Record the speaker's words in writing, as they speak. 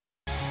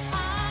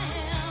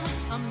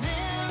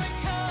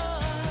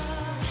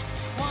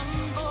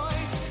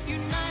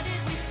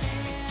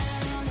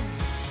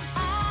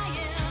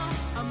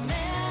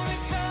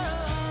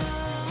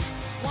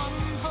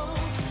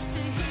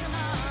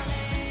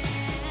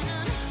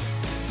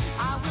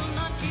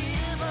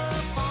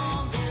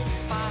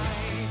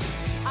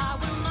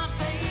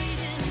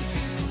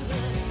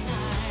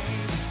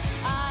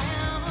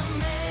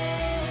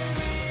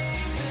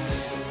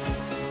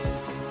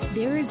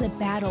There is a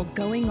battle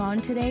going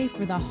on today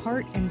for the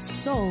heart and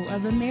soul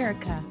of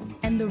America,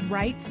 and the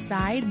right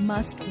side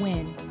must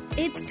win.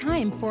 It's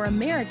time for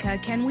America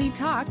Can We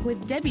Talk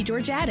with Debbie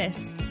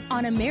Georgatos.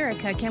 On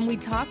America Can We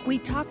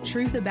talk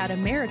truth about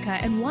America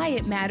and why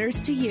it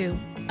matters to you.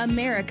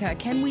 America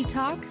Can We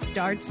Talk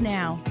starts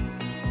now.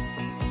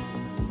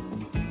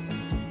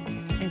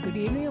 And good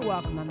evening and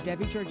welcome. I'm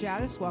Debbie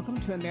Georgatos.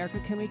 Welcome to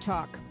America Can We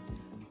Talk.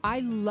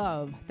 I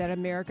love that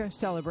America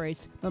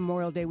celebrates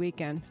Memorial Day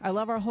weekend. I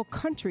love our whole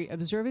country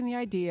observing the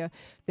idea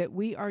that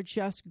we are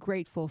just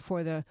grateful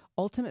for the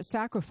ultimate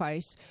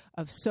sacrifice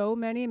of so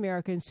many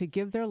Americans to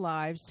give their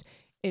lives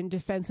in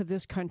defense of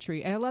this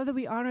country. And I love that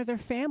we honor their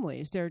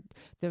families, their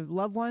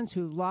loved ones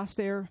who lost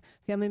their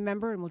family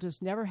member and will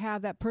just never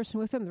have that person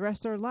with them the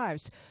rest of their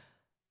lives.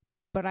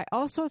 But I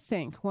also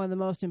think one of the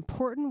most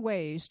important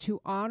ways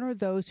to honor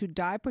those who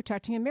died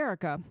protecting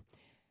America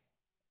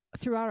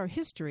throughout our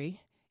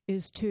history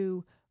is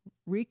to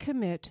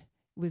recommit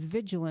with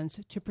vigilance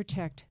to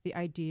protect the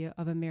idea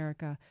of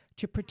America,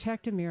 to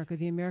protect America,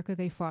 the America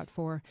they fought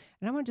for.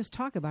 And I want to just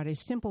talk about a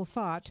simple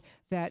thought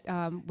that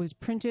was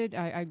printed.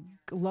 I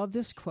love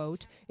this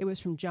quote. It was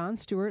from John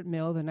Stuart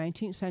Mill, the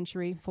 19th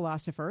century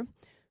philosopher,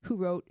 who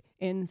wrote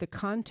in The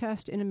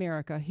Contest in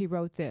America, he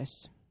wrote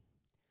this: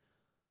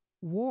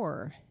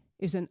 "War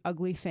is an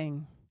ugly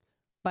thing,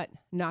 but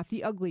not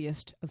the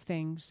ugliest of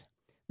things.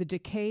 The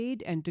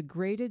decayed and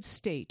degraded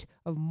state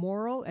of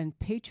moral and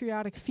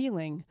patriotic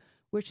feeling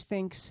which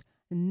thinks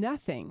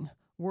nothing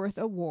worth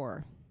a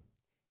war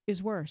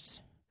is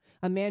worse.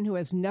 A man who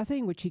has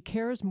nothing which he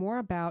cares more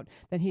about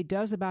than he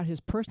does about his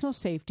personal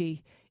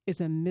safety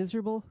is a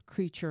miserable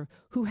creature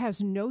who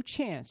has no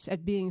chance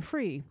at being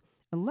free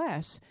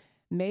unless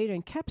made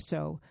and kept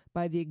so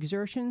by the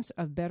exertions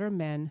of better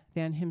men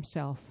than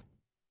himself."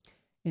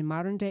 In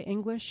modern-day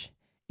English,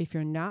 if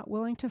you're not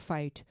willing to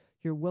fight,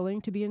 you're willing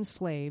to be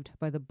enslaved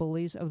by the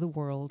bullies of the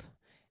world.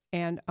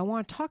 And I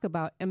want to talk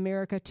about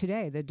America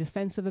today, the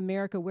defense of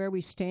America, where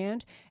we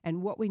stand,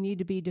 and what we need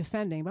to be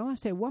defending. But I want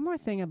to say one more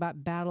thing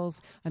about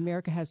battles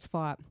America has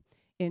fought.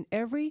 In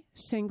every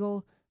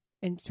single,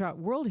 throughout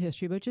world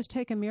history, but just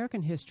take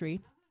American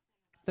history,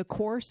 the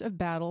course of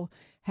battle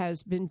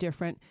has been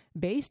different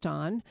based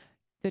on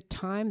the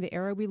time, the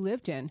era we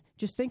lived in.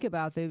 Just think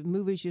about the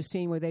movies you've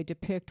seen where they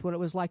depict what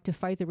it was like to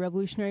fight the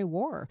Revolutionary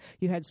War.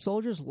 You had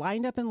soldiers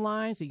lined up in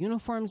lines, the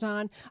uniforms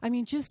on. I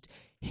mean, just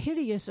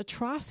hideous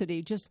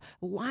atrocity, just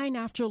line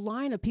after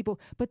line of people.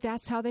 But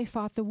that's how they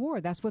fought the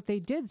war. That's what they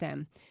did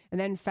then.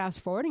 And then fast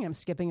forwarding, I'm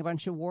skipping a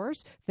bunch of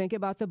wars. Think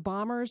about the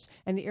bombers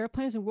and the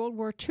airplanes in World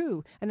War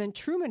II. And then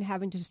Truman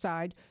having to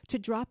decide to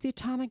drop the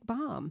atomic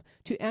bomb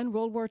to end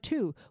World War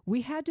II.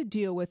 We had to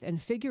deal with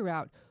and figure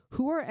out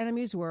who our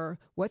enemies were,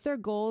 what their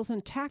goals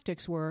and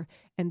tactics were,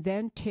 and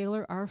then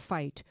tailor our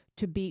fight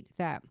to beat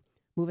that.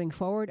 Moving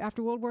forward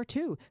after World War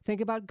II,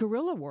 think about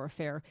guerrilla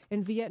warfare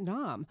in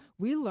Vietnam.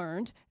 We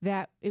learned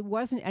that it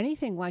wasn't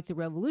anything like the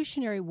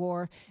Revolutionary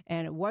War,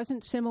 and it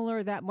wasn't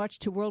similar that much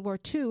to World War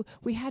II.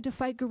 We had to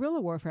fight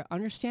guerrilla warfare,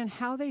 understand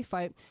how they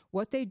fight,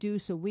 what they do,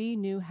 so we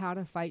knew how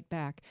to fight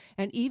back.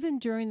 And even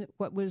during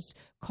what was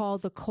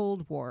called the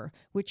Cold War,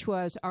 which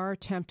was our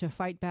attempt to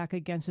fight back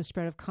against the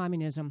spread of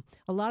communism,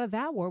 a lot of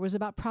that war was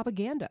about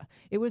propaganda.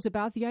 It was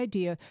about the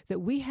idea that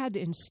we had to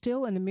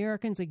instill in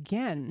Americans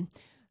again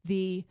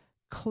the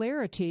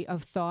clarity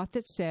of thought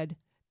that said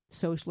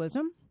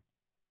socialism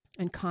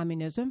and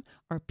communism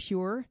are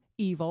pure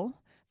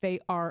evil. They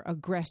are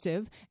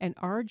aggressive. And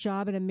our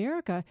job in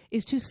America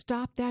is to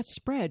stop that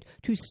spread,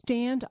 to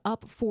stand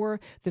up for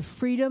the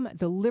freedom,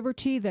 the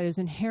liberty that is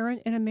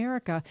inherent in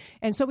America.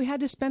 And so we had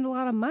to spend a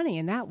lot of money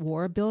in that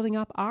war building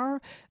up our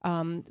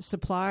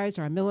supplies,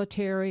 our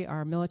military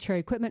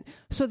equipment,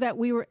 so that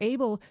we were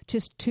able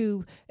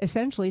to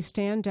essentially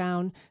stand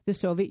down the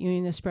Soviet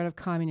Union, the spread of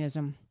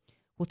communism.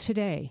 Well,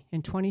 today,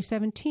 in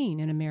 2017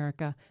 in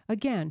America,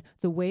 again,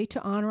 the way to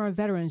honor our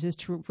veterans is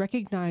to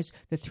recognize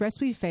the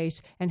threats we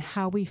face and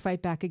how we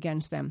fight back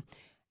against them.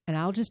 And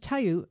I'll just tell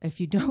you,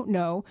 if you don't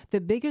know, the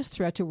biggest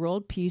threat to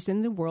world peace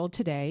in the world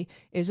today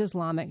is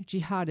Islamic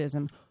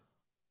jihadism.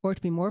 Or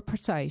to be more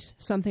precise,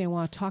 something I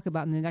want to talk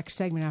about in the next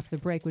segment after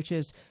the break, which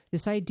is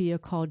this idea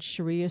called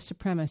Sharia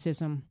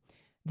supremacism.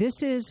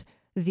 This is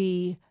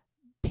the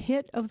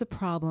pit of the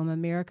problem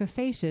America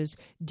faces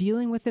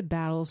dealing with the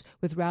battles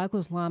with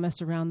radical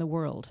Islamists around the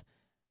world.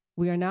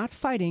 We are not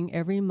fighting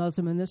every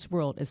Muslim in this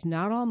world. It's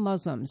not all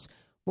Muslims.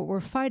 But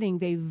we're fighting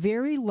the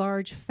very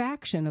large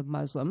faction of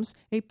Muslims,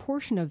 a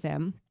portion of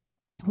them,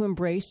 who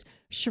embrace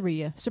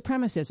Sharia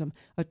supremacism,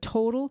 a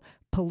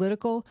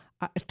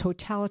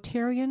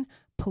totalitarian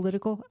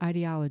political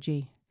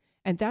ideology.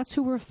 And that's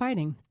who we're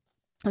fighting.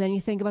 And then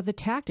you think about the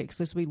tactics.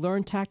 As we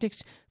learn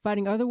tactics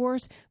fighting other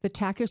wars, the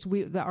tactics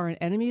that our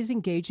enemy is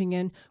engaging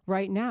in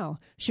right now.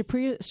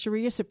 Sharia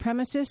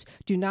supremacists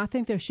do not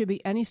think there should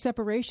be any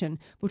separation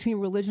between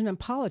religion and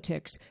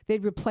politics.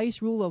 They'd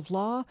replace rule of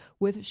law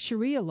with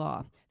Sharia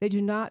law. They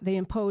do not. They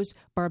impose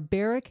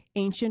barbaric,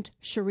 ancient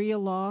Sharia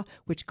law,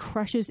 which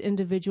crushes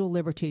individual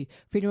liberty,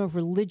 freedom of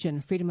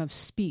religion, freedom of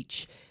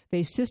speech.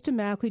 They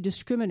systematically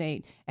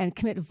discriminate and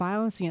commit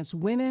violence against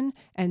women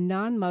and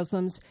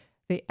non-Muslims.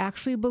 They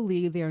actually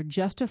believe they are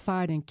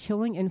justified in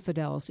killing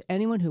infidels,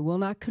 anyone who will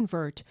not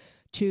convert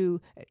to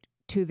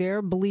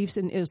their beliefs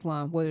in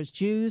Islam, whether it's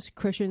Jews,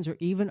 Christians, or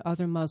even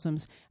other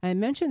Muslims. And I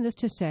mention this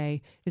to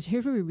say, is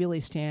here where we really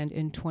stand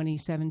in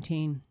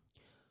 2017.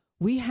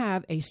 We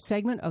have a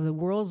segment of the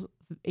world's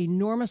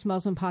enormous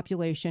Muslim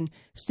population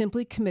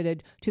simply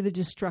committed to the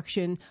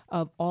destruction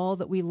of all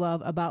that we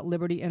love about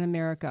liberty in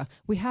America.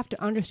 We have to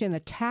understand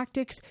the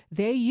tactics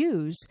they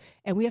use,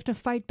 and we have to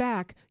fight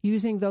back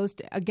using those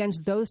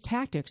against those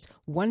tactics.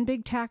 One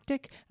big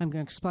tactic, I'm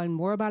going to explain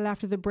more about it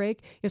after the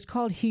break, is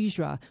called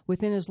hijra.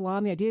 Within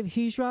Islam, the idea of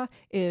hijra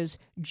is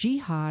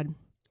jihad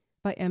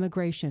by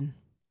emigration.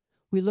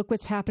 We look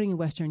what's happening in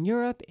Western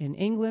Europe, in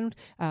England.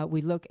 We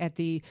look at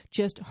the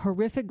just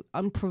horrific,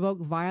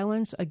 unprovoked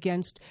violence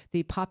against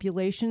the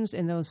populations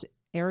in those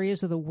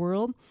areas of the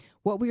world.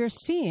 What we are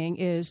seeing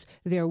is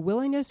their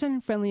willingness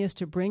and friendliness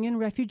to bring in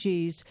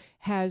refugees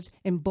has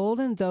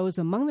emboldened those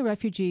among the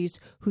refugees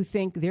who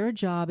think their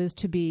job is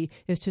to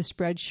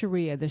spread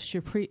Sharia. The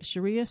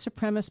Sharia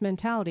supremacist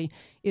mentality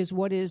is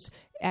what is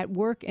at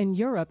work in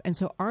Europe. And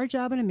so our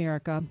job in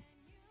America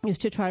is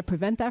to try to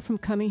prevent that from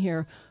coming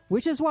here,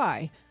 which is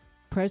why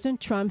President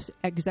Trump's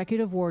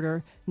executive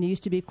order needs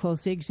to be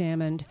closely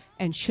examined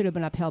and should have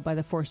been upheld by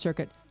the Fourth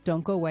Circuit.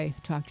 Don't go away.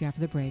 Talk to you after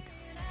the break.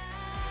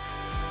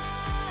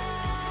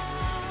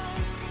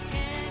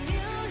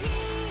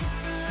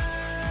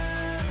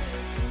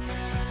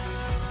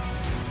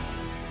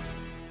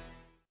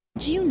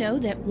 Do you know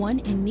that 1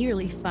 in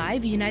nearly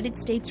 5 United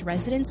States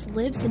residents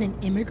lives in an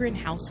immigrant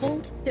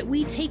household? That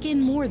we take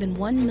in more than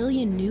 1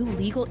 million new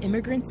legal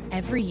immigrants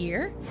every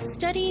year?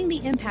 Studying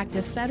the impact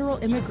of federal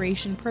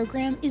immigration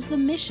program is the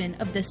mission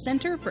of the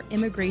Center for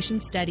Immigration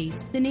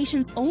Studies, the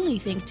nation's only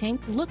think tank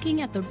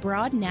looking at the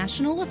broad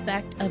national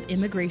effect of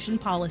immigration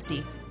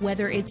policy.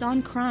 Whether it's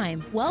on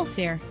crime,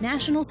 welfare,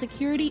 national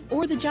security,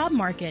 or the job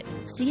market,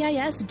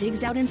 CIS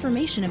digs out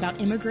information about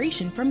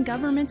immigration from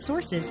government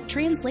sources,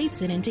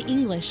 translates it into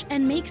English,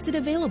 and makes it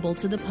available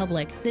to the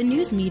public, the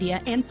news media,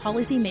 and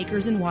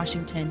policymakers in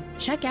Washington.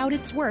 Check out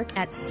its work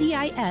at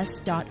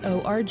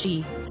CIS.org.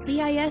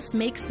 CIS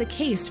makes the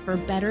case for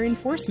better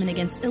enforcement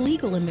against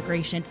illegal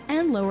immigration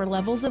and lower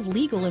levels of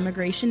legal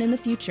immigration in the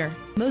future.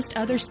 Most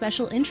other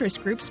special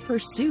interest groups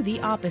pursue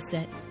the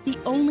opposite. The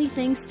only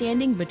thing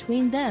standing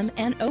between them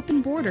and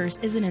open borders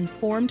is an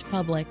informed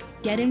public.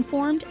 Get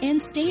informed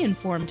and stay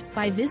informed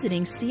by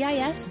visiting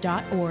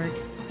CIS.org.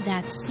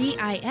 That's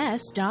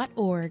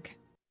CIS.org.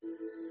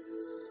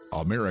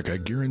 America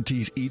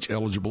guarantees each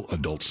eligible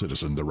adult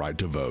citizen the right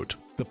to vote.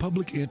 The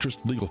Public Interest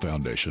Legal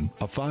Foundation,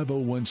 a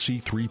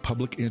 501c3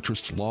 public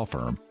interest law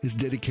firm, is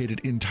dedicated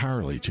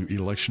entirely to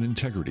election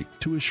integrity,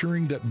 to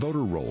assuring that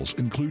voter rolls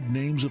include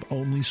names of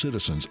only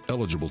citizens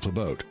eligible to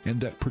vote, and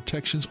that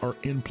protections are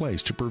in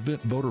place to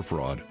prevent voter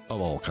fraud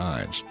of all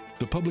kinds.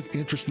 The Public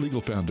Interest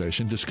Legal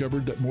Foundation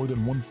discovered that more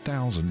than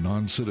 1,000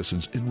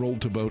 non-citizens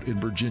enrolled to vote in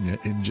Virginia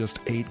in just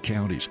 8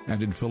 counties,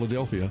 and in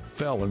Philadelphia,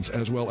 felons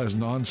as well as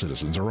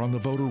non-citizens are on the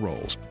voter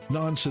rolls.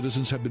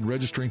 Non-citizens have been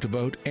registering to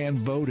vote and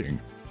voting.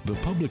 The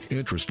Public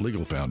Interest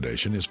Legal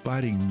Foundation is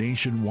fighting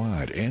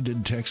nationwide and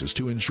in Texas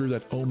to ensure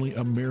that only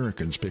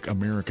Americans pick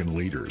American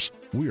leaders.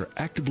 We are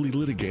actively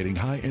litigating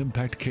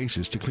high-impact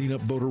cases to clean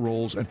up voter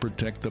rolls and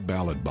protect the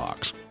ballot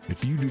box.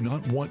 If you do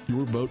not want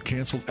your vote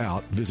canceled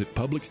out, visit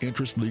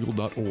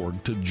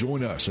publicinterestlegal.org to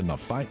join us in the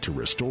fight to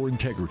restore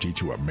integrity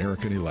to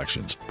American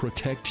elections.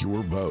 Protect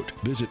your vote.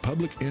 Visit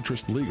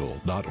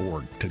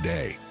publicinterestlegal.org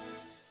today.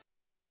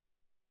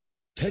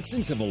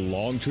 Texans have a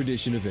long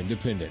tradition of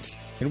independence,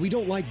 and we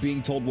don't like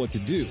being told what to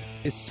do,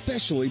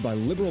 especially by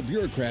liberal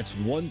bureaucrats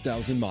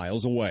 1,000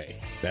 miles away.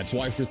 That's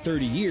why for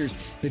 30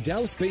 years, the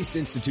Dallas-based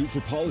Institute for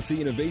Policy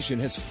Innovation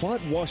has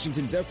fought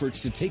Washington's efforts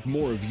to take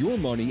more of your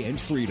money and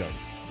freedom.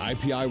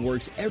 IPI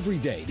works every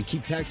day to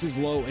keep taxes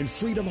low and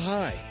freedom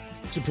high,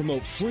 to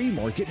promote free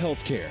market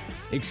health care,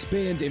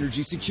 expand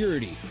energy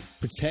security,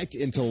 protect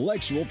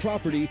intellectual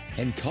property,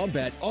 and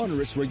combat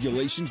onerous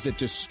regulations that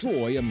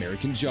destroy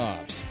American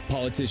jobs.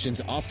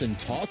 Politicians often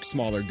talk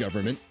smaller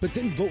government, but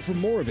then vote for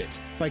more of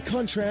it. By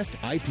contrast,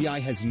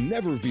 IPI has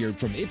never veered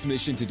from its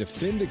mission to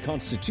defend the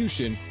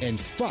Constitution and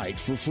fight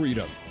for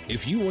freedom.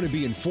 If you want to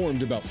be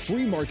informed about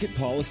free market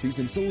policies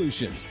and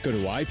solutions, go to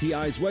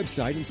IPI's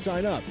website and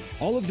sign up.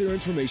 All of their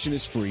information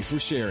is free for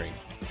sharing.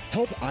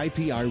 Help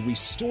IPI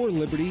restore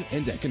liberty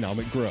and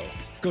economic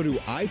growth. Go to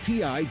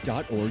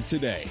IPI.org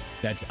today.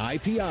 That's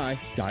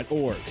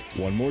IPI.org.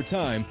 One more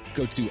time,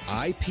 go to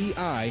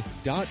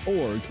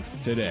IPI.org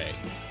today.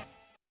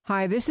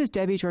 Hi, this is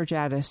Debbie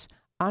Georgiadis.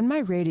 On my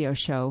radio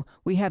show,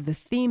 we have the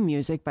theme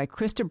music by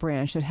Krista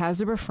Branch that has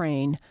the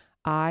refrain,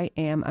 I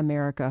am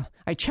America.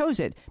 I chose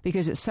it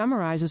because it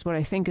summarizes what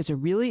I think is a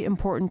really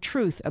important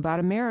truth about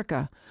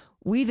America.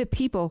 We the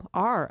people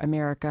are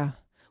America.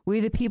 We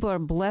the people are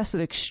blessed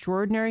with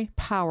extraordinary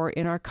power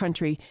in our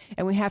country,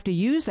 and we have to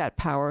use that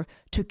power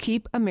to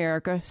keep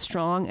America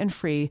strong and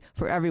free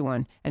for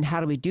everyone. And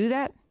how do we do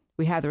that?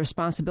 We have the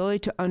responsibility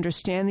to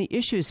understand the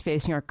issues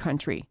facing our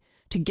country,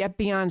 to get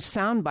beyond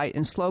soundbite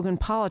and slogan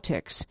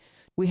politics.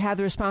 We have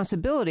the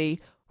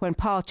responsibility, when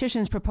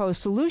politicians propose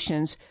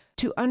solutions,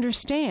 to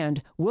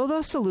understand, will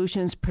those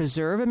solutions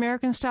preserve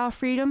American-style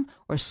freedom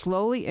or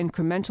slowly,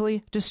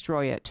 incrementally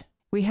destroy it?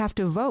 We have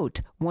to vote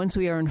once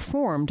we are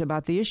informed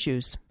about the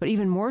issues. But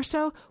even more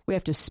so, we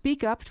have to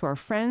speak up to our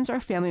friends,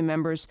 our family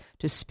members,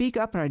 to speak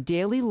up in our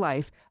daily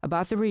life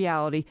about the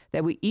reality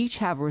that we each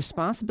have a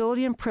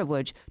responsibility and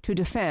privilege to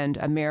defend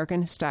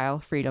American-style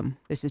freedom.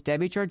 This is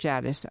Debbie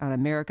Georgatos on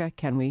America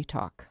Can We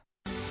Talk?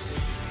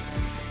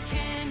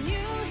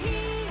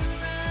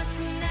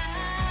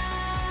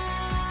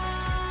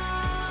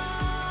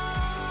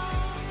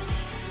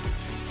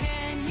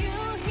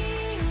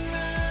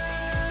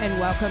 And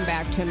welcome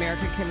back to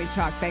America Can We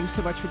Talk. Thanks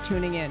so much for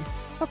tuning in.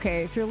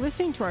 Okay, if you're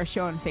listening to our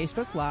show on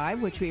Facebook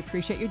Live, which we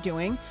appreciate you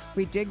doing,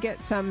 we did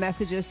get some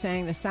messages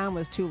saying the sound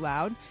was too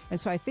loud, and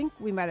so I think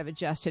we might have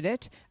adjusted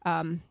it.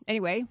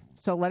 Anyway,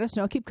 so let us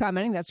know. Keep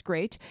commenting. That's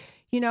great.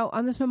 You know,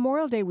 on this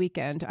Memorial Day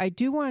weekend, I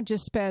do want to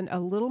just spend a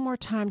little more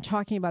time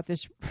talking about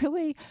this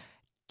really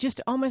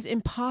just almost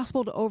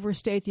impossible to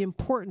overstate the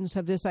importance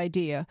of this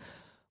idea,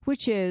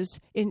 which is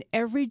in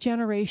every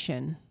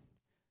generation,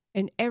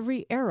 in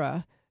every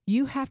era,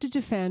 you have to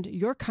defend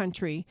your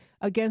country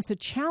against the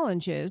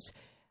challenges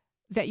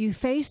that you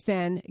face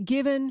then,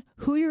 given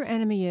who your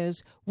enemy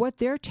is, what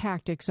their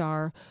tactics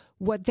are,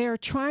 what they're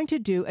trying to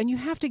do, and you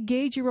have to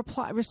gauge your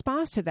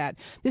response to that.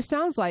 This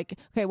sounds like,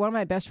 okay, one of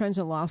my best friends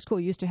in law school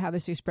used to have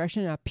this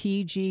expression, a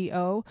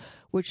PGO,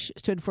 which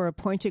stood for a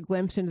pointed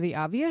glimpse into the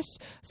obvious.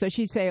 So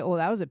she'd say, oh,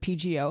 that was a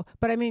PGO.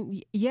 But I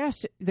mean,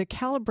 yes, the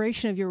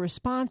calibration of your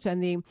response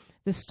and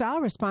the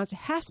style response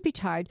has to be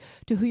tied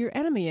to who your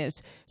enemy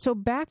is. So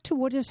back to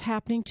what is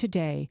happening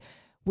today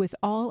with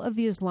all of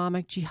the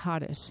Islamic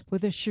jihadists,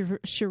 with the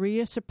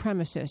Sharia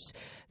supremacists.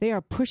 They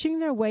are pushing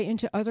their way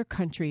into other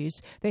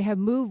countries. We have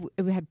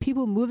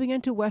people moving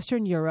into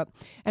Western Europe.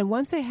 And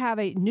once they have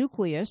a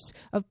nucleus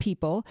of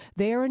people,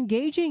 they are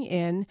engaging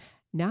in,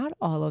 not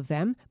all of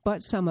them,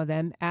 but some of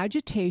them,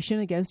 agitation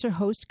against their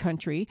host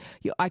country.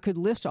 I could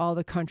list all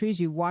the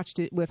countries. You've watched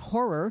it with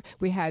horror.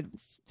 We had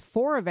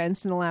 4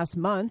 events in the last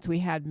month. We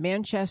had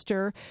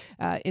Manchester,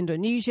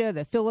 Indonesia,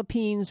 the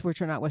Philippines,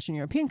 which are not Western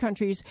European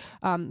countries.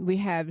 We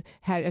had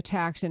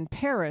attacks in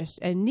Paris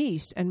and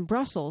Nice and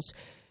Brussels.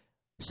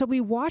 So we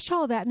watch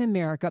all that in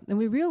America, and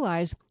we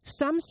realize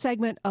some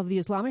segment of the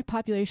Islamic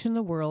population in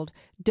the world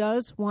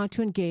does want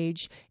to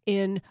engage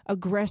in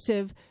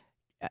aggressive,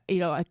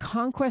 a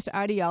conquest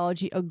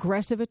ideology,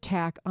 aggressive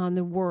attack on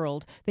the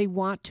world. They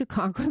want to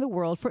conquer the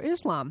world for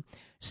Islam.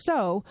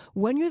 So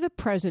when you're the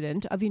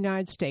president of the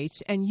United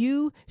States and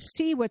you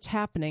see what's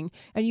happening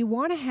and you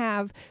want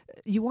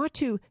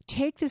to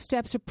take the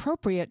steps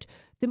appropriate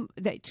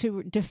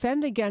to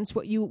defend against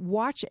what you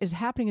watch is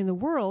happening in the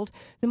world,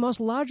 the most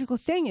logical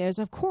thing is,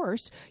 of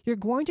course, you're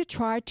going to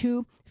try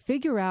to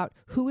figure out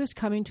who is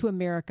coming to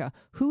America,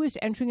 who is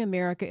entering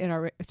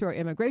America through our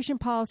immigration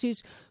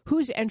policies,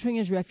 who's entering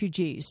as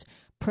refugees.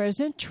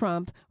 President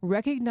Trump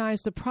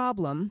recognized the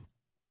problem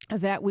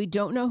that we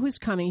don't know who's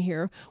coming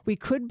here. We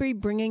could be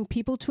bringing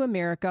people to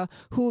America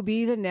who will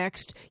be the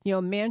next,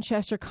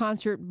 Manchester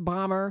concert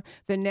bomber,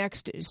 the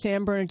next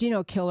San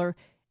Bernardino killer.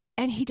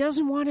 And he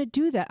doesn't want to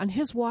do that. On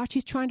his watch,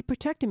 he's trying to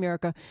protect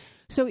America.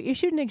 So he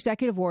issued an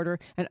executive order.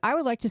 And I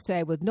would like to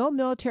say, with no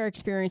military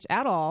experience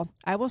at all,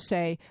 I will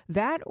say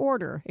that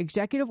order,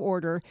 executive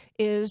order,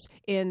 is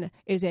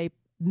a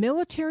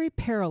military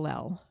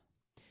parallel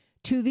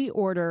to the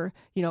order,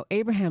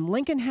 Abraham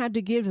Lincoln had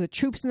to give to the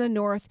troops in the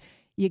North.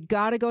 You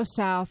got to go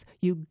south.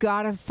 You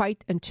got to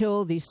fight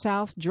until the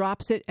South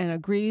drops it and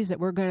agrees that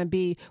we're going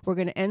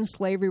to end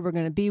slavery. We're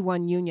going to be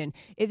one union.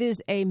 It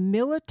is a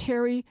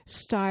military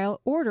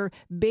style order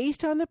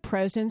based on the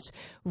president's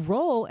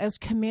role as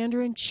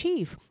commander in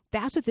chief.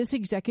 That's what this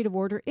executive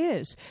order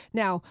is.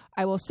 Now,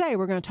 I will say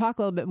we're going to talk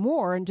a little bit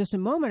more in just a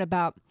moment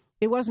about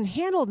it wasn't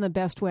handled in the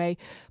best way,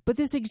 but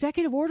this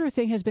executive order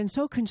thing has been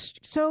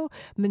so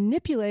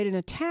manipulated and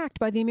attacked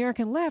by the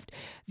American left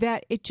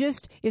that it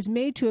just is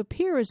made to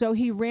appear as though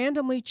he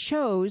randomly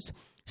chose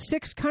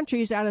 6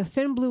 countries out of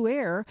thin blue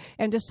air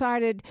and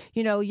decided,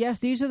 yes,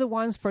 these are the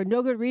ones for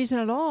no good reason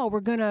at all. We're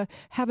going to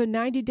have a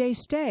 90-day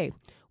stay.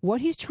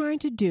 What he's trying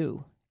to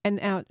do, and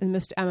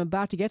I'm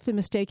about to get to the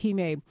mistake he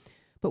made,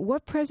 but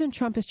what President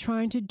Trump is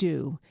trying to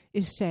do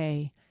is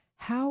say,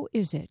 how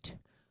is it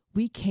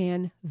we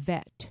can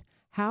vet?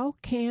 How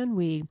can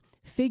we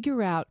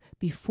figure out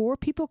before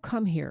people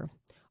come here,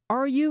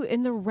 are you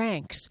in the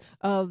ranks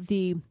of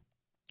the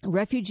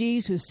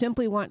refugees who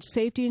simply want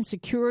safety and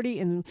security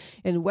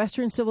in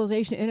Western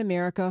civilization in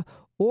America,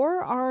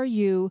 or are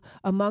you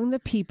among the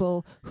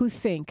people who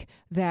think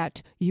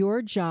that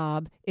your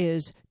job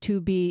is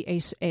to be a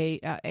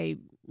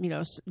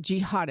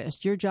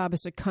jihadist? Your job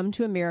is to come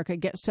to America,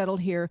 get settled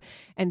here,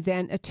 and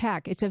then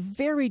attack. It's a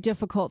very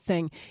difficult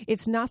thing.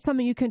 It's not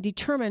something you can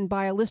determine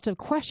by a list of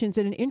questions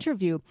in an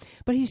interview.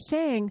 But he's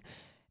saying,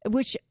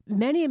 which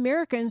many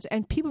Americans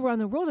and people around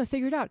the world have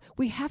figured out.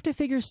 We have to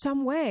figure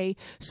some way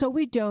so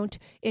we don't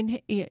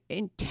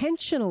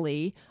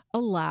intentionally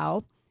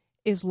allow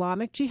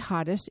Islamic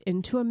jihadists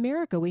into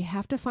America. We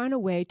have to find a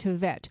way to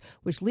vet,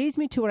 which leads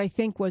me to what I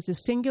think was a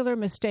singular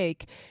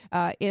mistake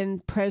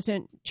in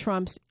President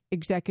Trump's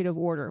executive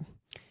order.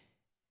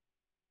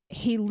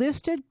 He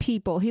listed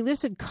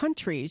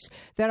countries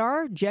that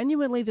are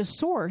genuinely the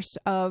source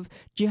of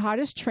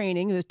jihadist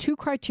training. The two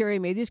criteria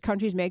made these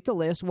countries make the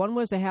list. One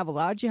was they have a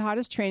lot of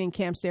jihadist training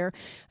camps there.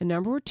 And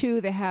number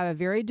two, they have a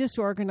very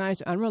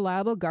disorganized,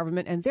 unreliable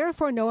government, and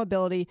therefore no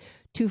ability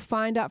to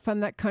find out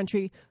from that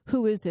country,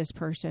 who is this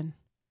person?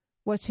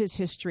 What's his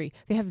history?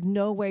 They have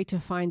no way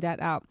to find that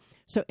out.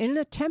 So in an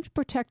attempt to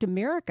protect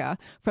America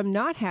from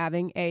not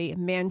having a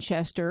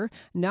Manchester,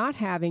 not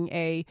having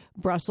a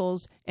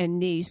Brussels and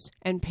Nice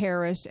and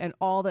Paris and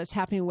all that's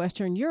happening in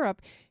Western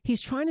Europe,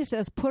 he's trying to say,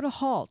 let's put a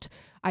halt.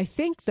 I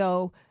think,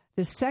 though,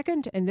 the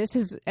second, and this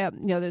is,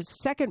 the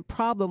second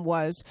problem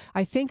was,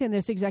 I think in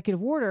this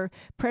executive order,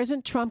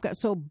 President Trump got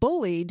so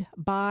bullied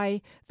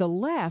by the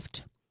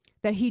left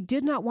that he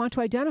did not want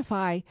to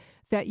identify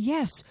that,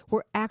 yes,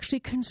 we're actually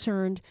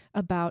concerned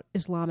about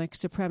Islamic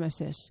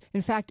supremacists.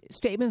 In fact,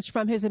 statements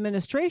from his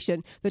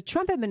administration, the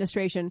Trump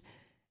administration,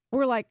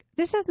 were like,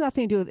 this has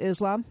nothing to do with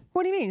Islam.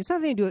 What do you mean? It's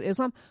nothing to do with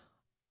Islam.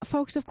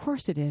 Folks, of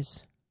course it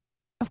is.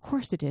 Of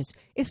course it is.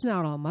 It's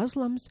not all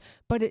Muslims,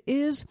 but it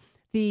is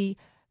the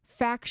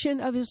faction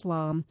of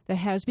Islam that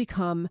has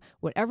become,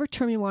 whatever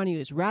term you want to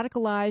use,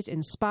 radicalized,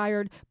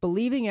 inspired,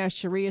 believing as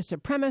Sharia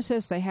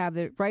supremacists. They have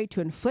the right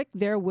to inflict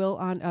their will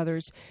on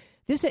others.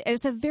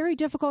 It's a very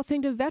difficult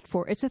thing to vet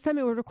for. It's a thing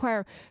that would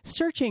require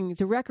searching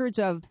the records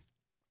of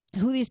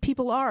who these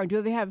people are, and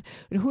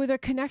who are their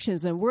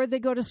connections, and where they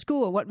go to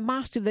school, and what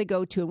mosque do they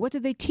go to, and what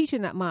did they teach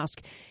in that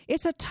mosque.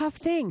 It's a tough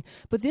thing,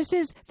 but this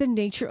is the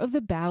nature of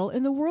the battle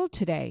in the world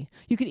today.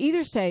 You can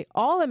either say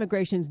all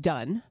immigration's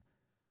done,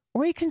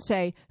 or you can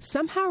say,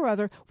 somehow or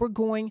other, we're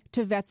going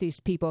to vet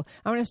these people.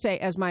 I want to say,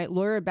 as my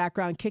lawyer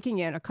background kicking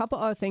in, a couple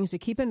other things to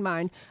keep in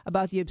mind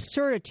about the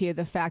absurdity of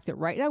the fact that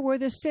right now where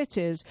this sits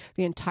is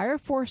the entire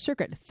Fourth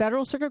Circuit,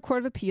 Federal Circuit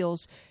Court of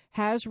Appeals,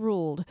 has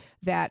ruled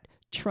that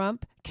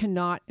Trump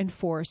cannot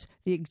enforce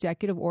the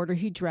executive order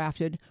he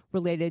drafted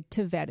related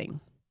to vetting.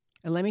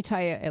 And let me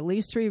tell you at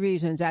least three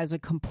reasons that is a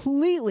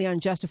completely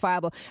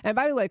unjustifiable. And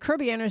by the way,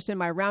 Kirby Anderson,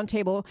 my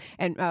roundtable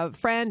and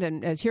friend,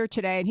 and is here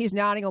today, and he's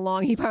nodding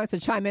along. He wants to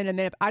chime in a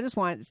minute. I just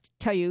want to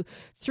tell you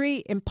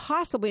three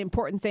impossibly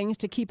important things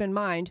to keep in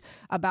mind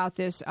about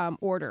this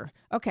order.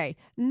 Okay,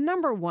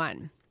 number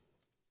one,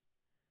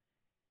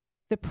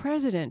 the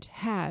president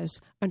has,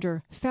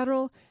 under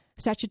federal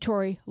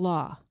statutory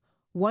law,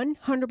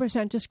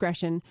 100%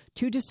 discretion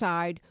to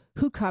decide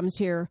who comes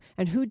here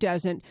and who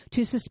doesn't,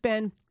 to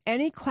suspend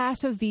any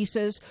class of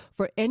visas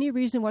for any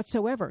reason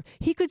whatsoever.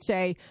 He could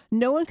say,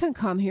 no one can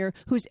come here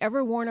who's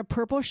ever worn a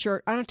purple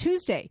shirt on a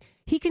Tuesday.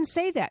 He can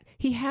say that.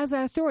 He has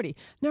that authority.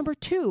 Number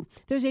two,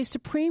 there's a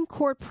Supreme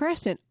Court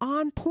precedent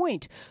on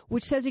point,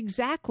 which says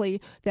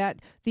exactly that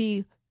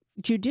the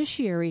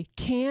judiciary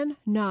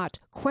cannot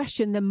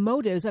question the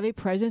motives of a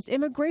president's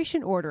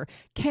immigration order.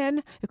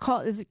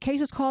 The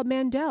case is called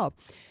Mandel.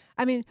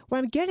 I mean, what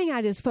I'm getting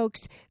at is,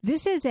 folks,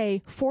 this is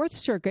a Fourth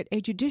Circuit,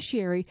 a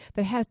judiciary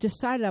that has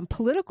decided on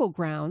political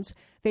grounds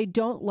they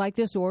don't like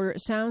this order.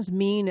 It sounds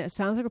mean. It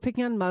sounds like we're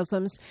picking on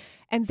Muslims.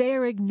 And they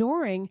are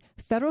ignoring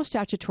federal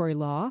statutory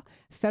law,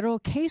 federal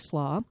case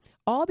law,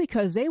 all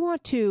because they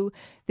want to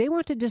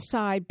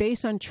decide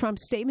based on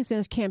Trump's statements in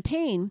his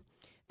campaign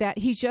that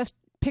he's just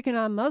picking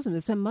on Muslims.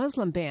 It's a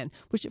Muslim ban,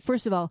 which,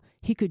 first of all,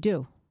 he could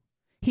do.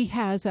 He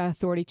has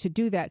authority to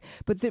do that.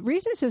 But the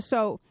reason this is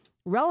so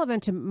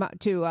relevant to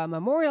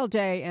Memorial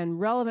Day and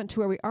relevant to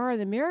where we are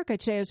in America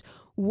today is,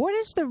 what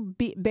is the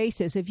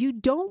basis if you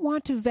don't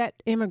want to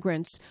vet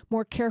immigrants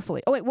more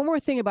carefully? Oh, wait, one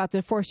more thing about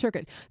the Fourth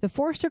Circuit. The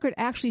Fourth Circuit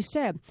actually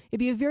said it'd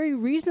be a very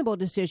reasonable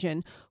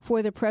decision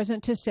for the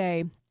president to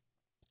say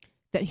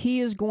that he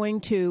is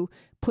going to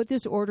put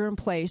this order in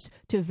place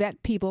to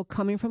vet people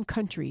coming from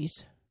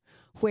countries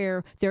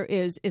where there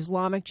is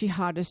Islamic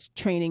jihadist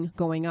training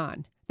going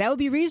on. That would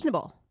be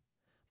reasonable.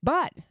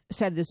 But,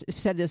 said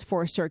this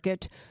Fourth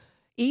Circuit,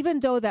 even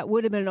though that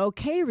would have been an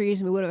okay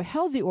reason, we would have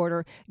held the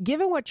order,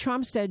 given what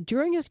Trump said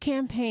during his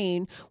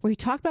campaign, where he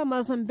talked about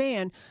Muslim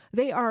ban,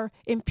 they are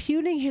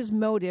imputing his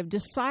motive,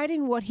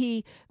 deciding what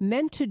he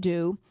meant to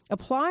do,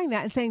 applying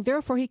that, and saying,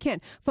 therefore, he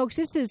can't. Folks,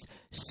 this is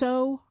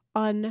so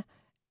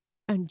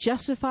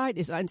unjustified.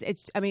 It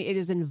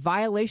is in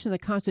violation of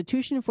the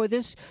Constitution for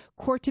this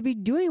court to be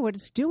doing what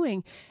it's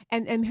doing.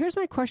 And here's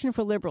my question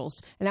for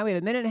liberals. And now we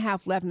have a minute and a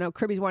half left. I know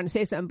Kirby's wanting to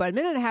say something, but a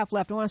minute and a half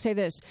left. I want to say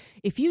this.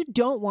 If you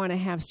don't want to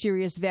have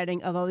serious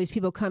vetting of all these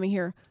people coming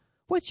here,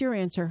 what's your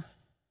answer?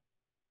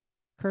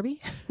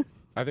 Kirby?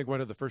 I think one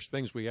of the first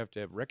things we have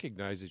to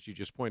recognize, as you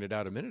just pointed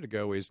out a minute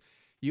ago, is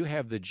you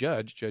have the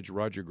Judge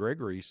Roger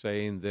Gregory,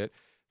 saying that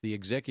the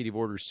executive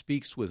order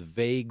speaks with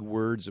vague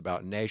words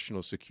about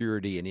national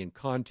security and in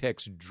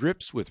context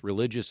drips with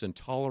religious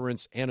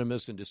intolerance,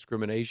 animus, and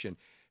discrimination.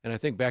 And I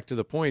think back to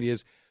the point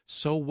is,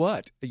 So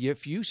what?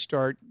 If you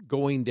start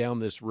going down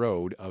this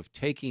road of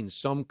taking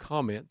some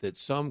comment that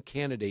some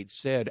candidate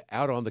said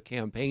out on the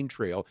campaign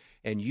trail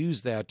and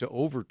use that to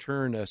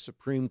overturn a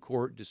Supreme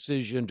Court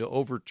decision, to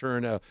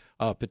overturn a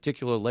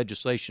particular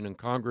legislation in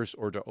Congress,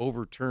 or to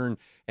overturn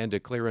and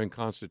declare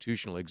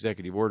unconstitutional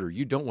executive order,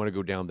 you don't want to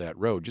go down that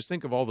road. Just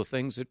think of all the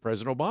things that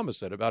President Obama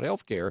said about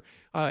health care.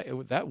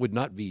 That would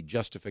not be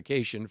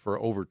justification for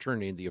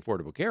overturning the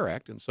Affordable Care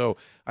Act. And so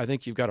I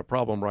think you've got a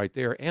problem right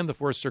there. And the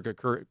Fourth Circuit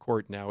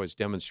Court now is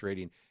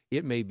demonstrating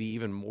it may be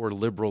even more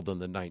liberal than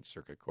the Ninth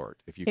Circuit Court,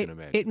 if you can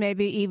imagine. It may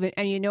be even.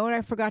 And you know what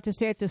I forgot to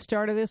say at the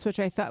start of this, which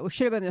I thought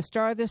should have been the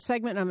start of this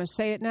segment, and I'm going to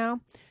say it now.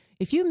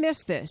 If you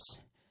missed this,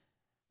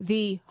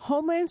 the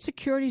Homeland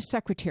Security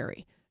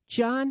Secretary,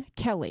 John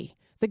Kelly,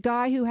 the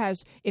guy who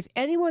has, if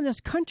anyone in this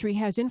country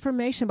has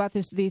information about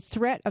this, the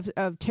threat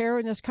of terror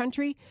in this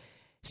country,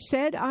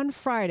 said on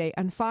Friday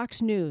on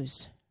Fox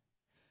News,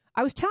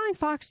 I was telling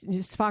Fox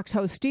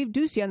host Steve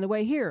Doocy on the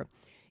way here,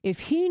 if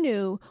he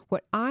knew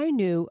what I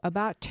knew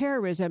about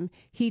terrorism,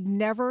 he'd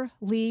never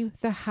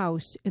leave the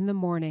house in the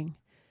morning.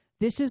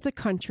 This is the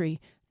country,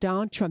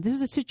 Donald Trump. This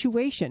is a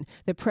situation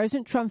that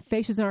President Trump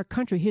faces in our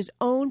country. His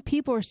own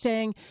people are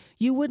saying,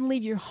 you wouldn't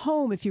leave your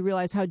home if you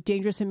realize how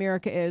dangerous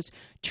America is.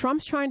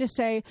 Trump's trying to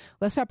say,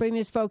 let's not bring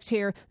these folks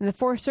here. And the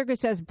Fourth Circuit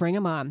says, bring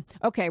them on.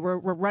 Okay, we're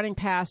running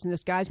past, and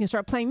this guy's going to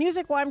start playing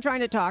music while I'm trying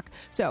to talk.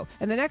 So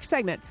in the next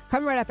segment,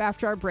 coming right up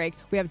after our break,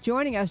 we have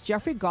joining us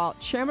Jeffrey Gault,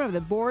 chairman of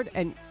the board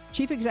and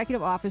Chief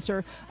Executive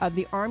Officer of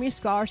the Army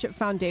Scholarship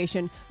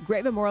Foundation.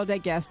 Great Memorial Day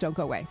guest. Don't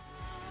go away.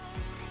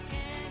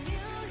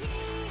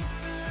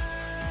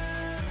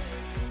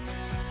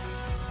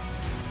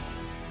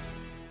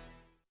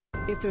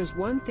 If there's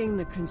one thing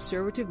the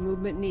conservative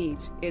movement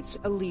needs, it's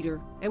a leader.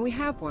 And we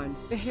have one,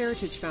 the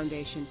Heritage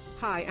Foundation.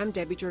 Hi, I'm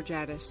Debbie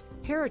Georgatos.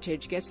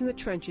 Heritage gets in the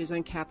trenches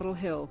on Capitol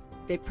Hill.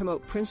 They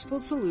promote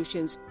principled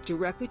solutions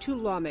directly to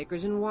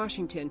lawmakers in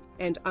Washington,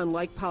 and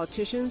unlike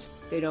politicians,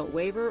 they don't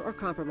waver or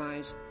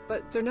compromise.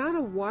 But they're not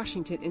a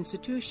Washington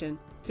institution.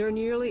 There are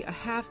nearly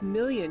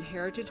 500,000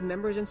 Heritage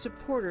members and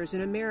supporters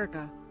in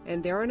America,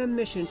 and they're on a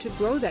mission to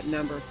grow that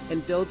number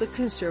and build the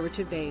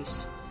conservative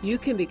base. You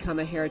can become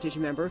a Heritage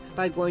member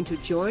by going to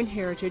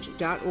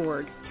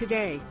joinheritage.org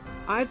today.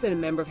 I've been a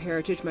member of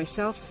Heritage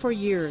myself for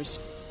years.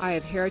 I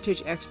have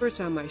Heritage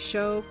experts on my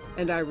show,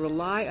 and I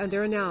rely on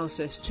their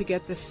analysis to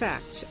get the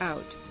facts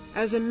out.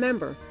 As a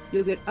member,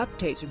 you'll get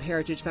updates from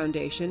Heritage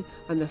Foundation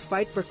on the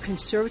fight for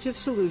conservative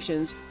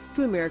solutions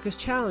to America's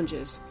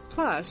challenges.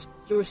 Plus,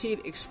 you'll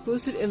receive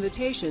exclusive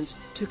invitations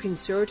to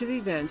conservative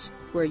events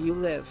where you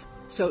live.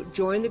 So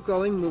join the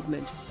growing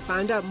movement.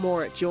 Find out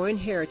more at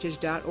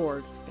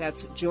joinheritage.org.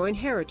 That's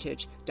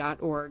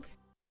joinheritage.org.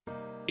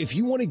 If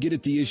you want to get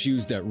at the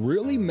issues that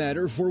really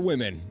matter for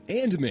women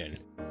and men,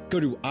 go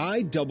to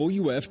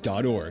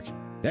IWF.org.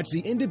 That's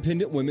the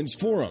Independent Women's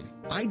Forum.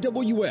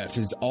 IWF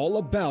is all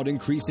about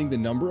increasing the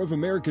number of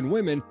American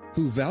women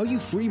who value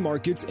free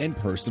markets and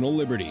personal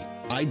liberty.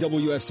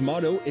 IWF's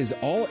motto is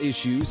all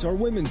issues are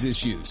women's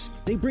issues.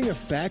 They bring a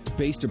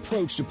fact-based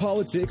approach to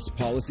politics,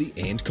 policy,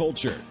 and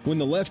culture. When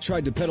the left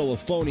tried to peddle a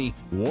phony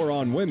war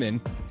on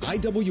women,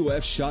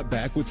 IWF shot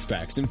back with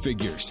facts and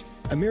figures.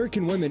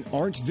 American women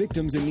aren't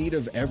victims in need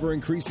of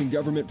ever-increasing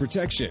government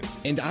protection,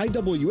 and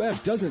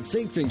IWF doesn't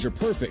think things are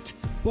perfect,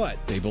 but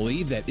they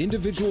believe that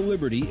individual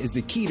liberty is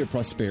the key to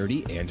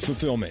prosperity and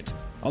fulfillment.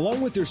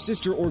 Along with their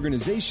sister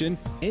organization,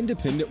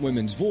 Independent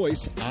Women's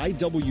Voice,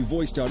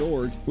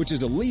 IWVoice.org, which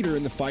is a leader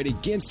in the fight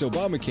against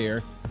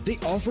Obamacare, they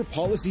offer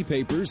policy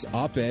papers,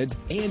 op-eds,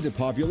 and a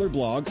popular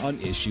blog on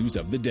issues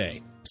of the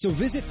day. So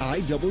visit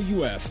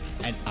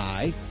IWF at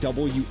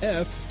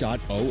IWF.org.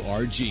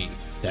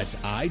 That's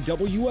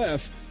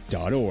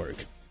IWF.org.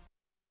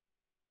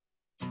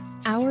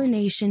 Our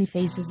nation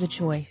faces a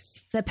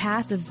choice: the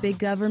path of big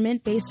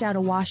government based out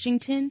of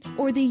Washington,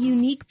 or the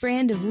unique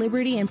brand of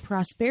liberty and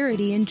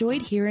prosperity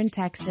enjoyed here in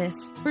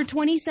Texas. For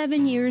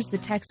 27 years, the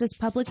Texas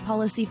Public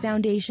Policy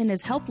Foundation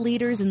has helped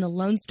leaders in the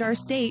Lone Star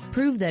State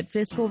prove that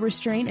fiscal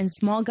restraint and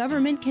small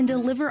government can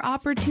deliver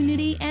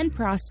opportunity and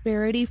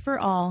prosperity for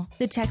all.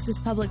 The Texas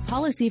Public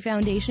Policy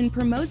Foundation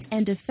promotes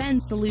and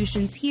defends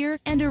solutions here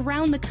and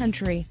around the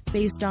country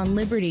based on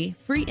liberty,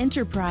 free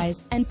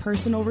enterprise, and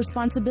personal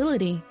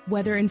responsibility.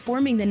 Whether informing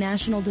the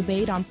national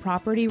debate on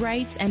property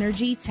rights,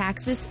 energy,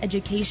 taxes,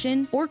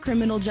 education, or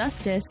criminal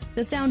justice,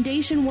 the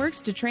Foundation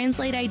works to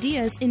translate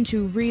ideas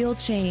into real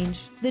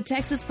change. The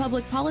Texas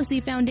Public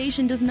Policy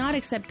Foundation does not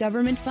accept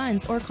government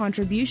funds or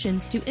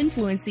contributions to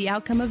influence the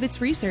outcome of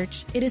its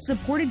research. It is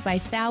supported by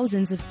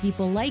thousands of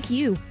people like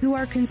you who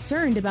are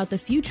concerned about the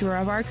future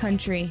of our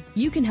country.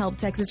 You can help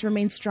Texas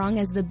remain strong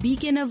as the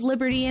beacon of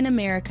liberty in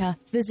America.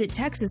 Visit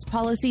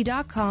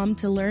TexasPolicy.com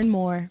to learn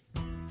more.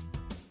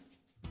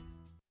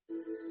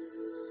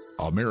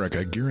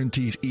 America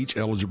guarantees each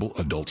eligible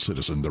adult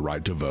citizen the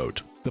right to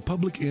vote. The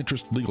Public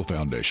Interest Legal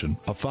Foundation,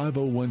 a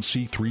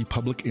 501c3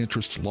 public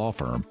interest law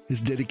firm,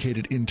 is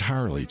dedicated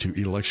entirely to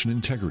election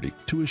integrity,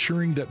 to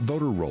assuring that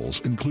voter rolls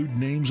include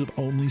names of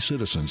only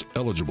citizens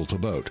eligible to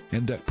vote,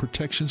 and that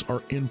protections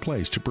are in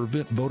place to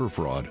prevent voter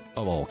fraud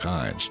of all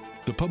kinds.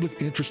 The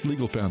Public Interest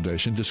Legal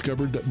Foundation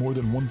discovered that more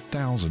than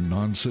 1,000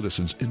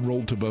 non-citizens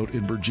enrolled to vote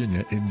in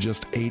Virginia in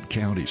just 8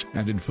 counties,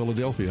 and in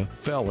Philadelphia,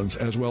 felons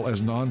as well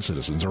as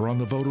non-citizens are on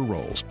the voter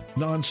rolls.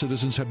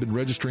 Non-citizens have been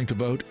registering to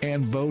vote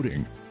and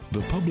voting.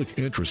 The Public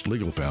Interest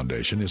Legal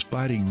Foundation is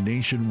fighting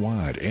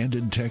nationwide and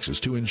in Texas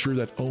to ensure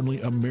that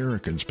only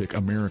Americans pick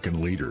American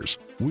leaders.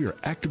 We are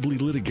actively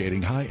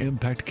litigating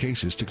high-impact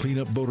cases to clean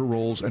up voter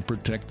rolls and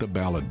protect the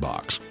ballot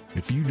box.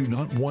 If you do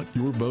not want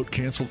your vote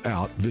canceled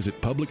out,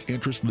 visit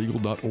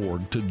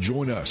publicinterestlegal.org to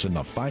join us in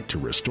the fight to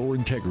restore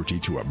integrity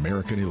to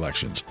American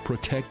elections.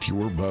 Protect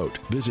your vote.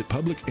 Visit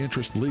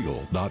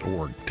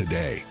publicinterestlegal.org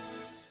today.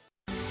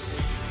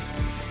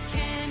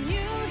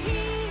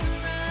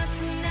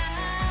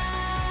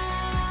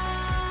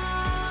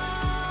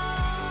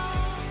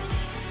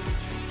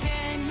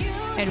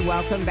 And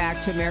welcome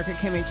back to America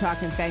Can We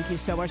Talk, and thank you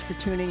so much for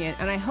tuning in.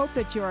 And I hope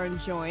that you are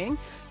enjoying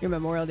your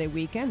Memorial Day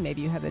weekend.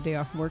 Maybe you have the day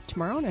off from work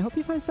tomorrow, and I hope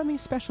you find something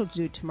special to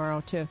do tomorrow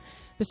to,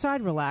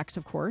 beside relax,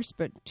 of course,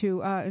 but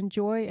to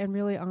enjoy and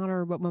really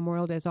honor what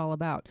Memorial Day is all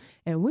about.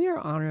 And we are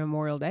honoring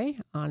Memorial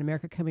Day on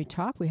America Can We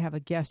Talk. We have a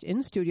guest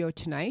in studio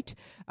tonight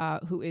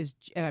who is,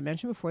 and I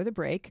mentioned before the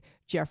break,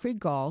 Jeffrey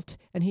Gault,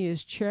 and he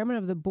is chairman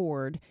of the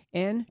board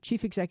and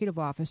chief executive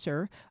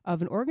officer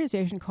of an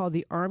organization called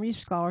the Army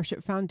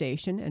Scholarship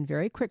Foundation. And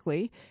very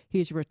quickly,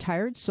 he's a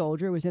retired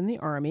soldier, was in the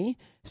Army,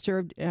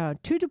 served 2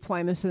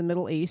 deployments in the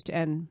Middle East,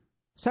 and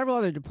several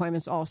other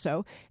deployments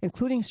also,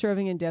 including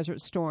serving in Desert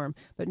Storm.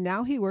 But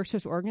now he works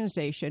with the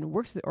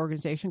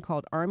organization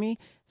called Army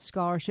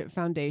Scholarship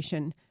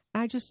Foundation.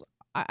 I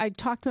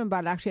talked to him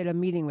about it actually at a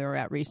meeting we were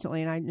at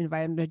recently, and I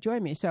invited him to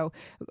join me. So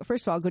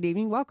first of all, good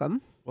evening.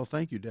 Welcome. Well,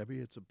 thank you, Debbie.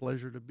 It's a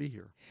pleasure to be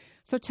here.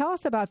 So tell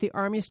us about the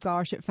Army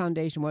Scholarship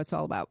Foundation, what it's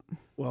all about.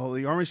 Well,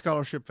 the Army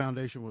Scholarship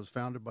Foundation was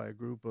founded by a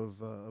group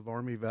of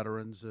Army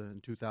veterans in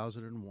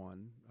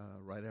 2001,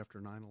 right after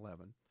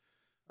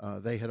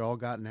 9/11. They had all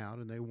gotten out,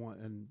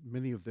 and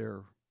many of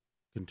their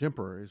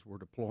contemporaries were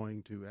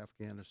deploying to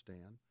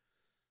Afghanistan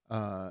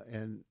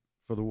and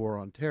for the war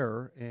on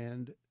terror,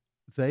 and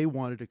they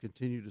wanted to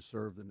continue to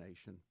serve the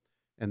nation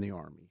and the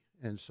Army,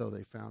 and so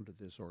they founded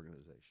this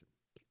organization.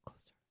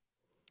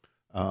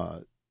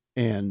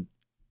 And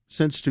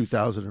since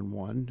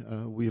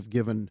 2001, we have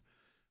given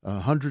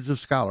hundreds of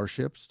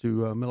scholarships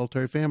to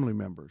military family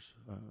members,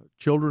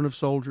 children of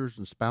soldiers,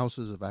 and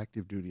spouses of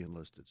active duty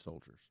enlisted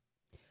soldiers.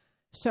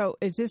 So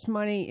is this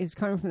money is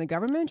coming from the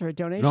government or a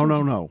donation?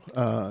 No.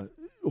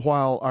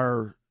 While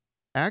our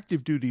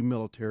active duty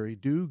military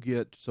do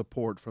get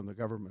support from the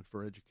government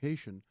for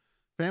education,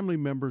 family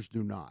members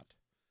do not.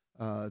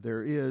 They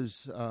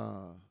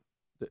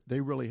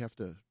really have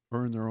to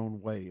earn their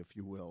own way, if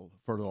you will,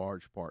 for the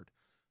large part.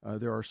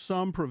 There are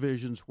some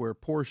provisions where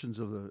portions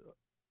of the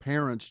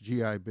parents'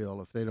 GI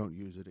Bill, if they don't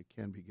use it, it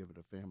can be given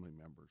to family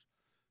members.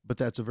 But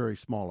that's a very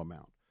small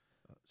amount.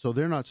 So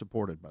they're not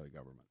supported by the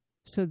government.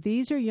 So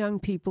these are young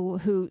people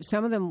who,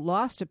 some of them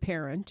lost a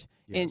parent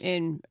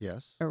in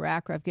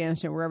Iraq or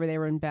Afghanistan, wherever they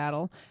were in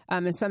battle.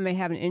 And some may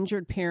have an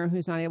injured parent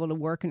who's not able to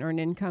work and earn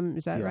income.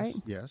 Is that right?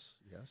 Yes.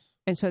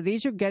 And so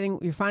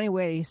you're finding a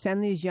way to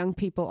send these young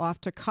people off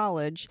to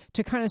college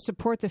to kind of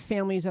support the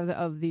families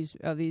of these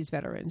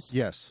veterans.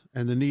 Yes,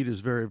 and the need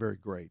is very, very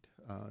great.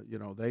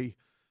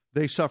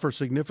 They suffer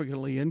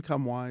significantly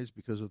income-wise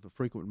because of the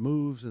frequent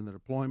moves and the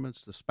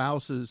deployments.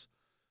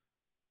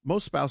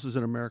 Most spouses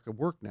in America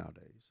work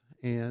nowadays,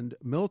 and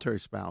military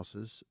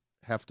spouses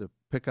have to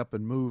pick up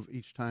and move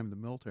each time the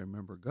military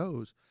member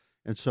goes,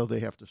 and so they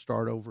have to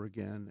start over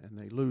again, and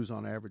they lose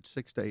on average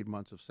 6 to 8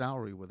 months of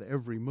salary with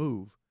every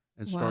move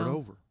and start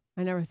over.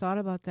 I never thought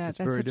about that.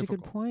 That's such a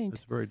good point.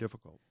 It's very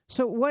difficult.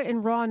 So what,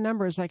 in raw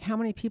numbers, like how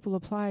many people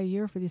apply a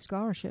year for these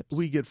scholarships?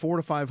 We get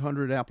 400 to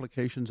 500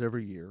 applications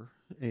every year,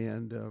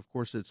 and of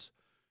course it's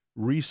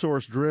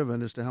resource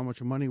driven as to how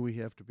much money we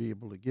have to be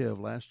able to give.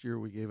 Last year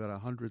we gave out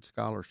 100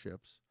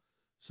 scholarships,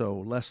 so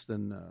less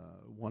than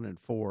 1 in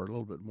 4, a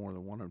little bit more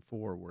than 1 in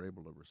 4 were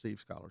able to receive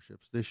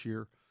scholarships. This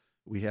year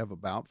we have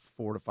about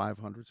 400 to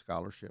 500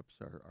 scholarships.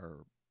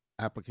 Our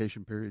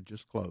application period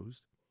just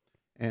closed,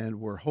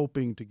 and we're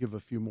hoping to give a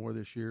few more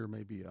this year,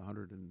 maybe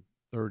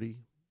 130.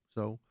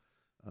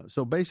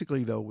 So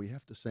basically, though, we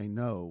have to say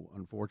no,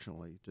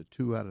 unfortunately, to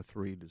 2 out of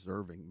 3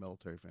 deserving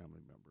military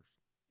family members.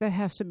 That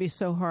has to be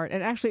so hard.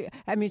 And actually,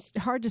 I mean, it's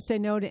hard to say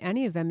no to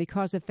any of them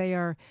because if they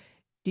are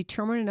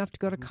determined enough to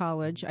go to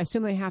college, I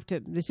assume they have to,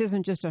 this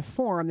isn't just a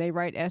form, they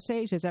write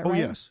essays, is that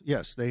right? Oh,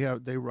 yes.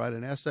 They write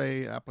an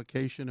essay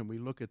application, and we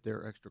look at their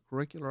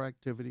extracurricular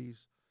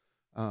activities.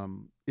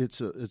 It's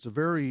a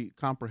very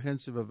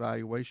comprehensive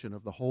evaluation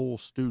of the whole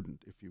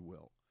student, if you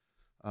will.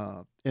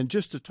 And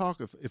just to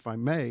talk, if I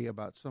may,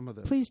 about some of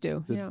the, Please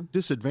do. the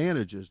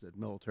disadvantages that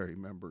military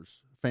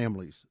members'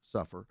 families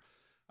suffer.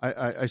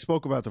 I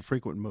spoke about the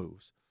frequent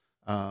moves.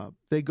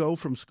 They go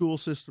from school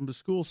system to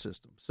school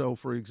system. So,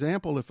 for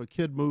example, if a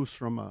kid moves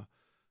from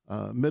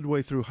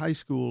midway through high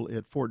school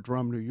at Fort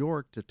Drum, New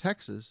York to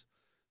Texas,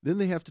 then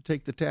they have to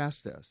take the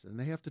TAS test, and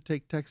they have to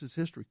take Texas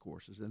history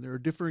courses, and there are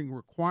differing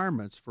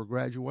requirements for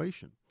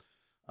graduation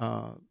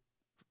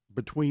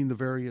between the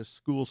various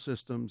school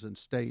systems and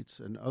states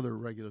and other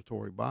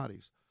regulatory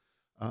bodies.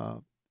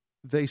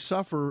 They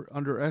suffer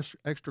under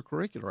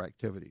extracurricular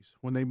activities.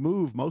 When they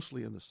move,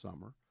 mostly in the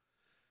summer,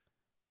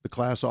 the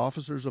class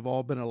officers have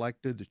all been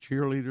elected, the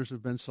cheerleaders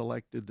have been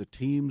selected, the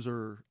teams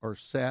are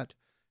set,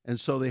 and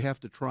so they have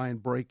to try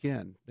and break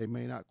in. They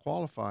may not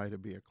qualify to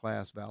be a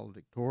class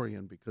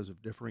valedictorian because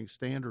of differing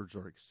standards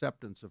or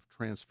acceptance of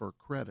transfer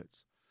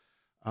credits.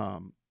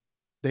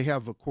 They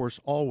have, of course,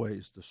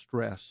 always the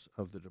stress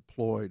of the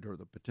deployed or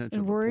the potential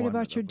and worried deployment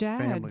about your of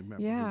dad. a family member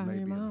who may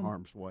your be mom. in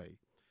harm's way.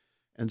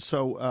 And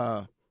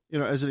so,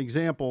 as an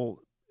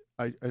example,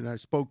 I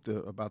spoke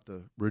about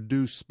the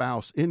reduced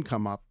spouse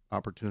income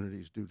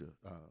opportunities due to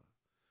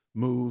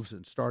moves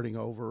and starting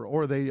over,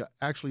 or they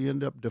actually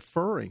end up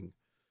deferring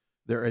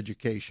their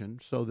education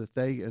so that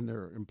and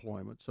their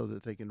employment so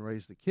that they can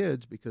raise the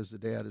kids because the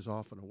dad is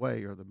often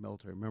away or the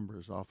military member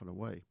is often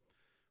away.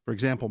 For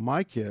example,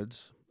 my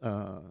kids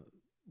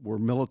were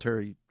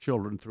military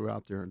children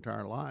throughout their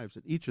entire lives,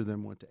 and each of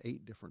them went to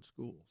 8 different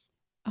schools.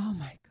 Oh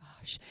my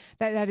gosh,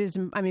 that is.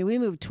 I mean, we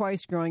moved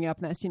twice growing up,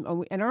 and that seemed,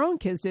 and our own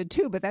kids did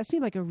too. But that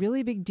seemed like a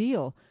really big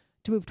deal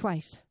to move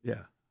twice.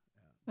 Yeah.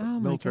 Oh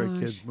military my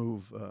gosh. kids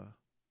move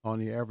on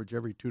the average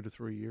every 2 to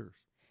 3 years.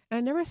 And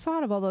I never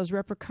thought of all those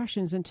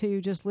repercussions until you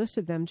just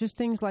listed them. Just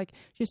things like,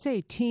 you say,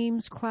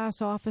 teams,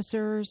 class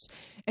officers,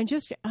 and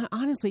just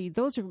honestly,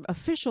 those are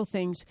official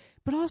things,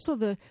 but also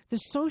the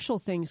social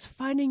things,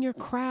 finding your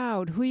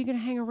crowd, who are you going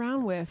to hang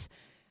around with?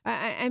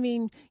 I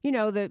mean,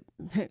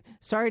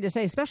 sorry to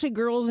say, especially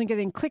girls and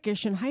getting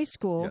cliquish in high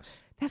school, Yes.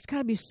 That's got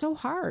to be so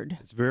hard.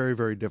 It's very,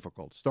 very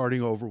difficult,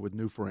 starting over with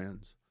new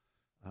friends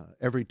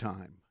every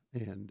time.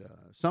 And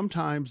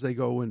sometimes they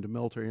go into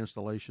military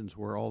installations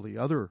where all the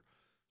other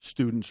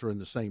students are in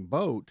the same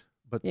boat,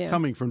 but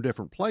coming from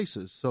different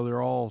places, so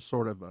they're all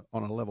sort of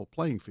on a level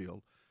playing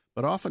field.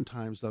 But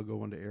oftentimes they'll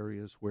go into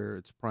areas where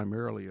it's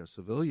primarily a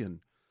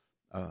civilian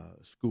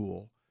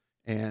school,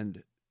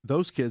 and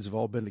those kids have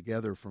all been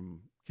together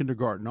from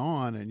kindergarten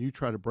on, and you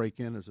try to break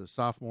in as a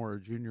sophomore or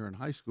junior in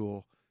high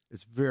school,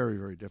 it's very,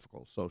 very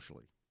difficult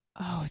socially.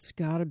 Oh, it's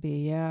got to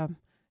be, yeah.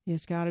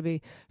 It's got to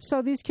be.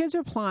 So these kids are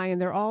applying,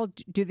 and they're all.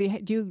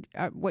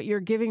 What you're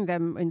giving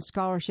them in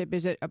scholarship,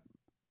 is it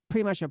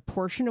pretty much a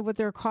portion of what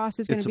their cost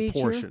is going to be? It's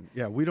a portion.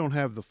 Yeah, we don't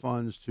have the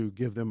funds to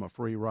give them a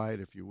free ride,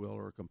 if you will,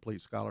 or a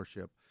complete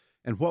scholarship.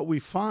 And what we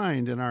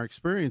find in our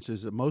experience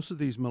is that most of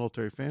these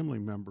military family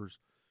members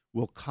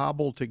will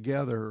cobble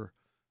together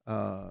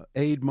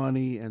aid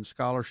money and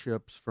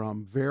scholarships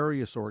from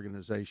various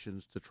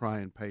organizations to try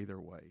and pay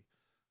their way.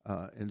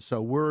 And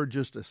so we're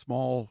just a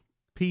small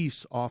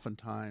piece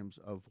oftentimes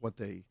of what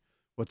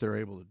they're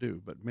able to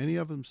do. But many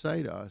of them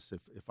say to us,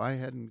 if I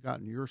hadn't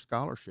gotten your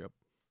scholarship,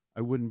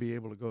 I wouldn't be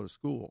able to go to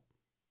school.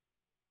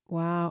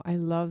 Wow, I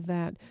love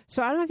that.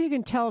 So I don't know if you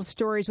can tell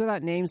stories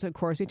without names, of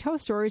course. We tell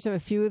stories of a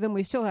few of them.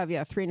 We still have,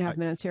 3.5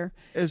 minutes here.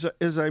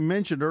 As I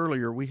mentioned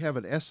earlier, we have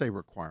an essay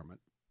requirement.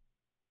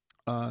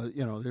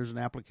 There's an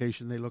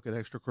application. They look at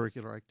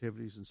extracurricular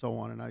activities and so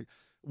on. And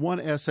one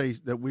essay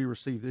that we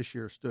received this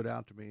year stood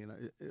out to me.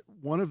 And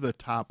one of the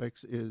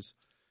topics is,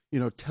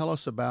 tell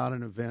us about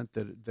an event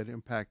that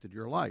impacted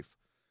your life.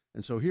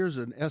 And so here's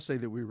an essay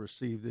that we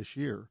received this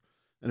year.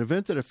 An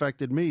event that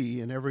affected me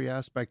in every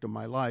aspect of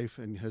my life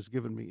and has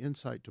given me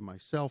insight to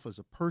myself as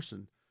a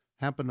person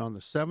happened on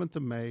the 7th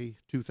of May,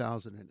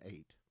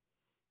 2008.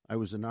 I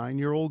was a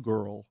 9-year-old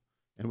girl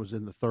and was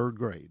in the 3rd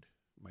grade.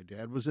 My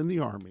dad was in the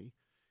Army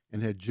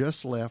and had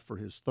just left for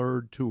his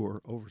 3rd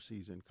tour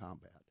overseas in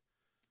combat.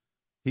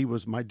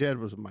 My dad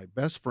was my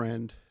best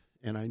friend,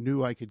 and I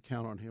knew I could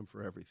count on him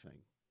for everything.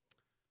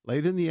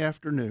 Late in the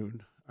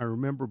afternoon, I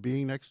remember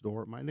being next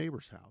door at my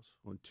neighbor's house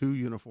when 2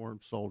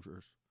 uniformed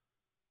soldiers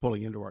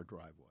pulling into our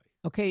driveway.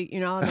 Okay, you're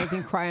not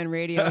making cry on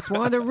radio. It's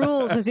one of the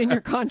rules is in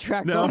your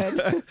contract. No. Go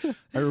ahead.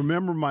 I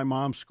remember my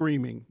mom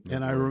screaming,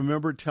 and I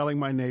remember telling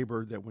my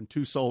neighbor that when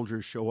 2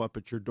 soldiers show up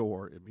at your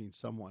door, it means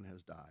someone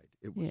has died.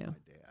 It was my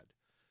dad.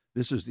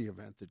 This is the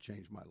event that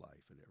changed my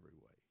life in every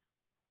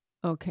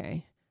way.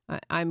 Okay.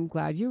 I'm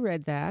glad you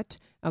read that.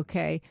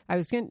 Okay. I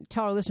was going to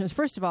tell our listeners,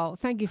 first of all,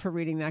 thank you for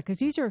reading that, because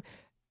these are,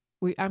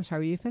 I'm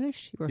sorry, were you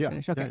finished? You were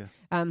finished. Okay.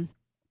 Yeah.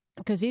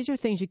 Because these are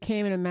things you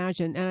can't even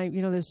imagine. And,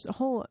 this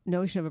whole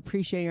notion of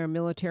appreciating our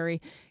military,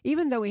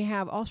 even though we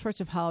have all sorts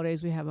of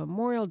holidays, we have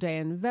Memorial Day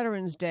and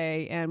Veterans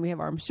Day, and we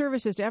have Armed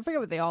Services Day. I forget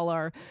what they all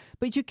are.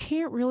 But you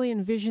can't really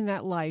envision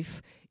that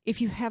life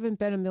if you haven't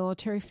been a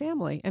military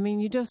family. I mean,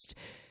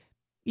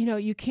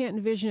 you can't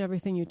envision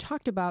everything you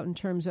talked about in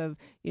terms of,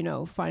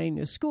 finding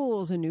new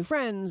schools and new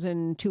friends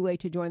and too late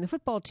to join the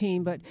football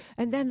team.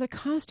 And then the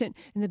constant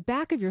in the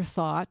back of your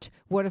thought,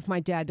 what if my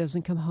dad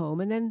doesn't come home?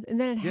 And then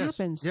it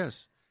happens.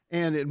 Yes.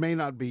 And it may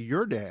not be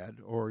your dad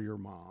or your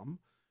mom,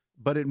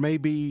 but it may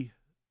be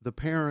the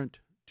parent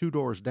 2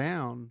 doors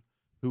down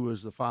who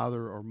is the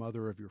father or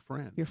mother of your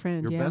friend. Your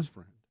best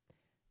friend.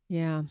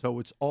 Yeah. So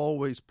it's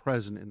always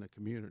present in the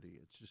community.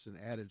 It's just an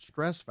added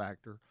stress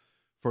factor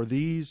for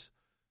these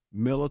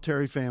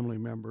military family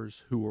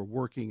members who are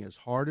working as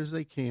hard as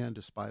they can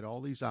despite all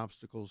these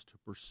obstacles to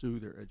pursue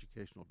their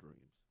educational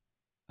dreams.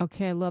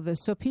 Okay, I love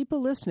this. So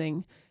people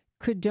listening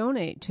could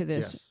donate to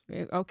this.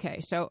 Yes. Okay,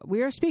 so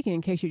we are speaking,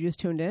 in case you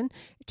just tuned in,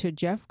 to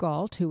Jeff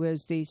Gault, who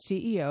is the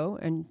CEO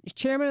and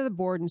chairman of the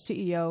board and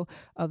CEO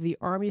of the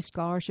Army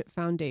Scholarship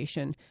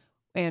Foundation.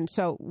 And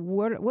so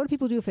what do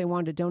people do if they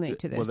want to donate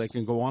to this? Well, they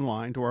can go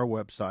online to our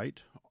website,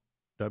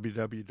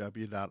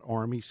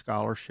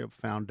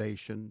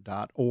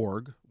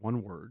 www.armyscholarshifoundation.org,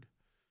 one word,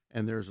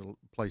 and there's a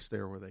place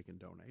there where they can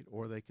donate,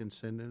 or they can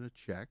send in a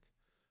check.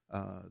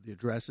 The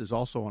address is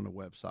also on the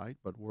website,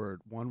 but we're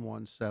at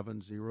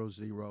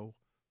 11700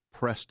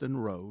 Preston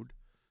Road,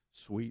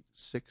 Suite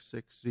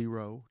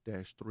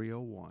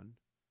 660-301,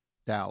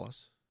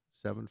 Dallas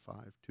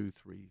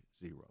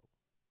 75230.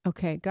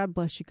 Okay, God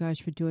bless you guys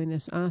for doing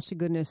this. Honest to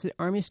goodness, the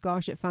Army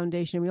Scholarship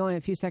Foundation, we only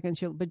have a few seconds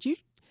here, but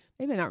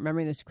maybe I'm not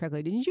remembering this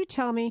correctly. Didn't you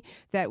tell me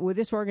that with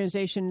this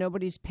organization,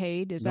 nobody's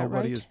paid? Is that right?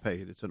 Nobody is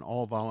paid. It's an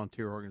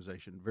all-volunteer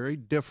organization, very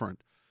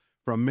different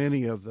from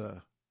many of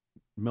the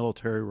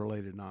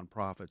military-related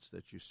nonprofits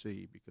that you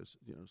see, because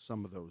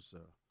some of those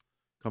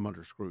come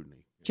under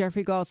scrutiny.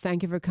 Jeffrey Gault,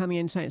 thank you for coming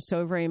in tonight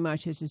so very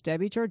much. This is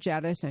Debbie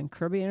Georgatos and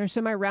Kirby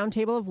Anderson, my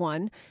roundtable of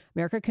one.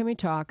 America, Can We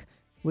Talk?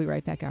 We'll be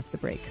right back after the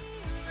break.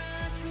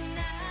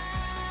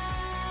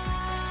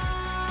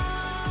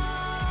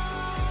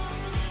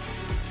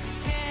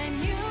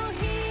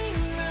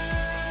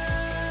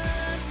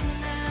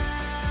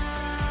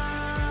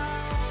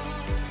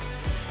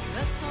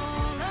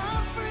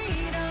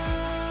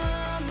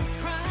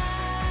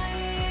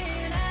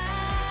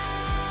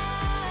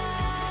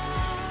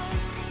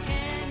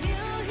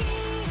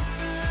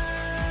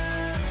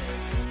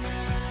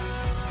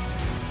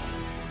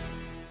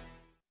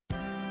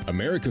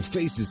 America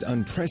faces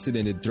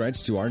unprecedented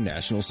threats to our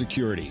national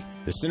security.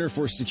 The Center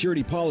for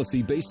Security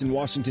Policy, based in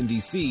Washington,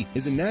 D.C.,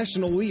 is a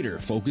national leader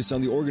focused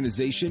on the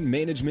organization,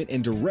 management,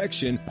 and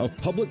direction of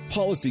public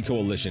policy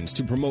coalitions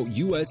to promote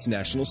U.S.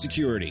 national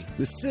security.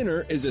 The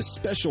Center is a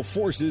special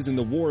forces in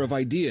the war of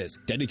ideas,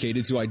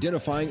 dedicated to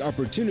identifying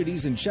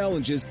opportunities and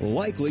challenges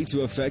likely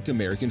to affect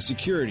American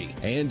security,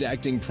 and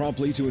acting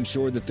promptly to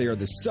ensure that they are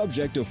the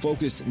subject of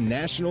focused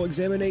national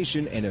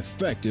examination and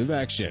effective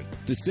action.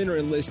 The Center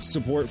enlists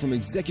support from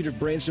executive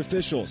branch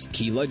officials,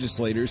 key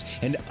legislators,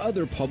 and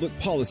other public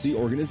policy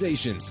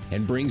organizations,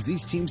 and brings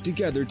these teams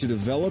together to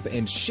develop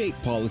and shape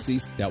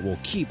policies that will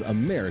keep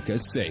America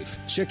safe.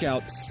 Check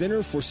out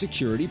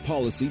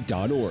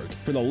centerforsecuritypolicy.org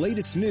for the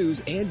latest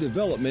news and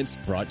developments,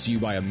 brought to you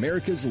by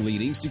America's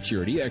leading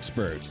security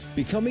experts.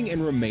 Becoming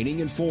and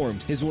remaining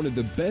informed is one of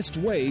the best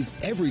ways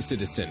every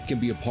citizen can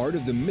be a part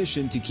of the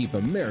mission to keep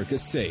America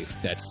safe.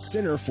 That's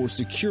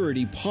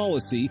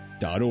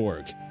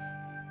centerforsecuritypolicy.org.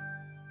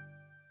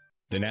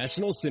 The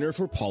National Center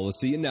for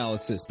Policy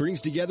Analysis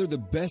brings together the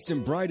best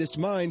and brightest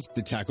minds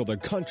to tackle the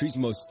country's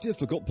most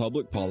difficult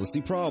public policy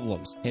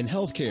problems in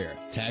healthcare,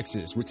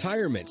 taxes,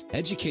 retirement,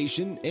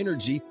 education,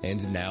 energy,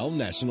 and now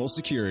national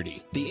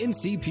security. The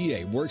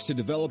NCPA works to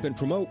develop and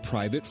promote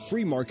private,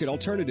 free market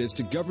alternatives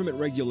to government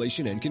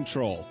regulation and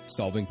control,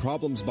 solving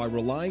problems by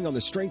relying on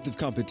the strength of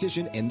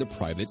competition in the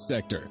private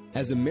sector.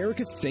 As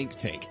America's think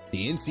tank,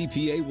 the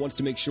NCPA wants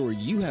to make sure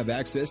you have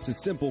access to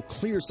simple,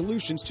 clear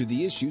solutions to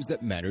the issues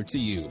that matter to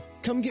you.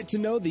 Come get to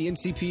know the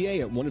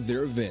NCPA at one of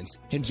their events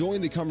and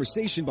join the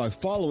conversation by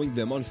following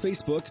them on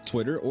Facebook,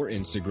 Twitter, or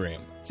Instagram.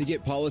 To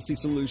get policy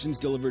solutions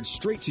delivered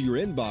straight to your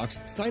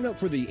inbox, sign up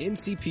for the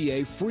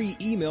NCPA free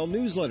email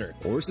newsletter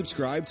or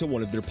subscribe to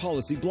one of their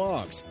policy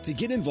blogs. To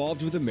get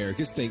involved with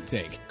America's think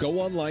tank, go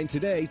online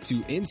today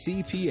to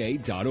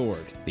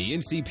ncpa.org. The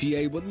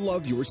NCPA would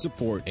love your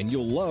support, and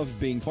you'll love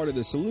being part of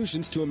the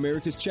solutions to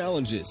America's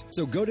challenges.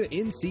 So go to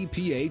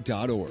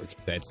ncpa.org.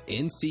 That's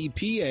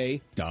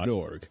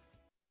ncpa.org.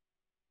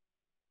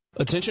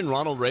 Attention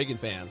Ronald Reagan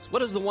fans.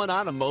 What is the one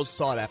item most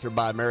sought after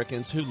by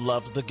Americans who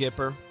love the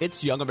Gipper?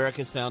 It's Young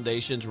America's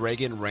Foundation's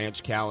Reagan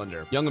Ranch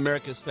Calendar. Young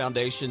America's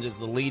Foundation is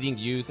the leading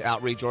youth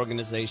outreach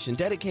organization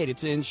dedicated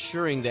to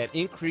ensuring that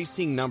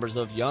increasing numbers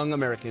of young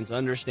Americans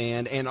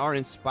understand and are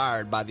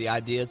inspired by the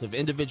ideas of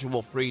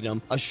individual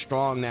freedom, a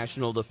strong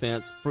national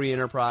defense, free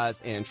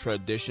enterprise, and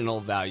traditional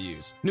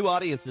values. New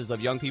audiences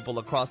of young people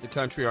across the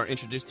country are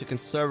introduced to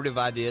conservative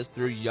ideas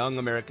through Young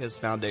America's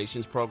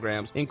Foundation's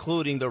programs,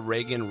 including the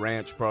Reagan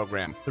Ranch program.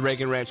 program. The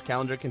Reagan Ranch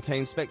calendar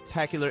contains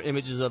spectacular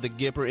images of the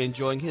Gipper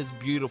enjoying his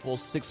beautiful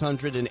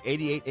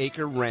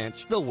 688-acre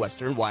ranch, the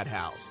Western White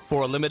House.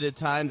 For a limited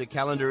time, the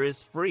calendar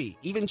is free.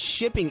 Even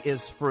shipping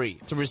is free.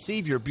 To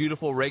receive your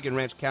beautiful Reagan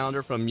Ranch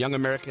calendar from Young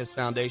America's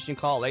Foundation,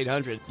 call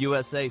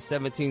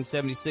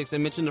 800-USA-1776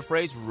 and mention the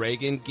phrase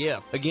Reagan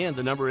Gift. Again,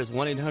 the number is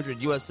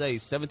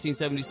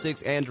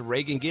 1-800-USA-1776 and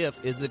Reagan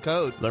Gift is the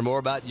code. Learn more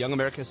about Young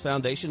America's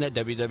Foundation at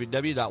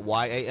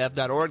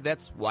www.yaf.org.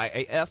 That's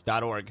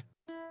yaf.org.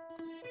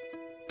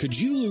 Could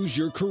you lose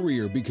your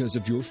career because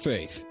of your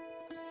faith?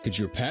 Could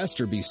your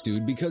pastor be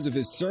sued because of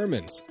his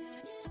sermons?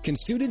 Can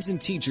students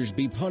and teachers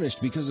be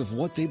punished because of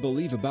what they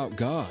believe about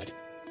God?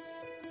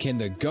 Can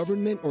the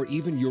government or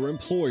even your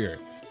employer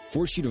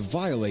force you to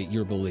violate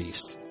your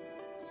beliefs?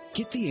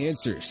 Get the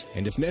answers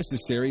and, if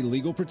necessary,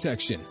 legal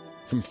protection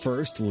from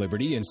First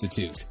Liberty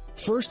Institute.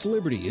 First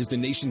Liberty is the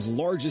nation's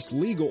largest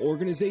legal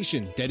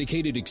organization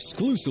dedicated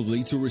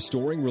exclusively to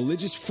restoring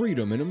religious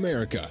freedom in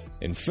America.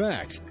 In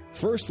fact,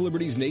 First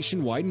Liberty's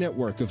nationwide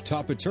network of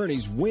top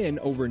attorneys win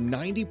over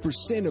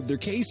 90% of their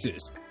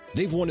cases.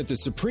 They've won at the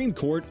Supreme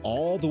Court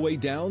all the way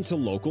down to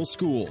local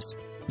schools.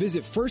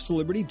 Visit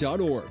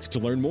firstliberty.org to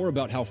learn more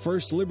about how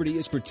First Liberty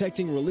is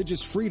protecting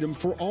religious freedom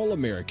for all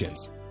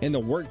Americans in the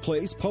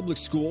workplace, public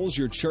schools,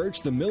 your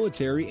church, the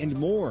military, and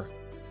more.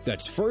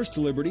 That's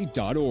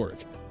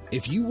firstliberty.org.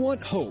 If you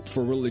want hope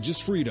for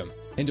religious freedom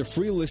and a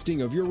free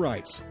listing of your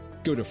rights,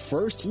 go to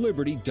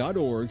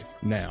firstliberty.org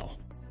now.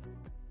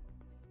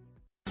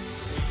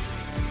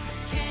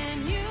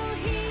 Can you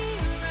hear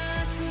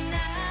us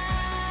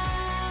now?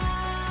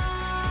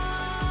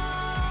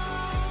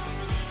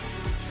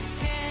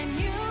 Can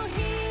you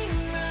hear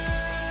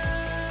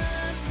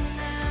us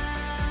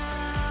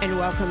now? And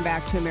welcome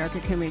back to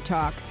America Can We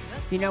Talk.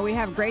 You know, we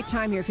have a great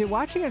time here. If you're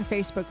watching on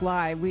Facebook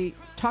Live, we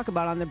talk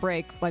about on the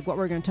break, like what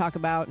we're going to talk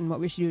about and what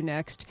we should do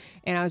next.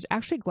 And I was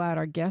actually glad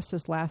our guest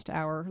this last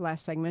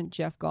segment,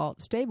 Jeff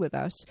Galt, stayed with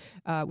us.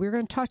 We were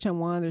going to touch on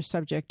one other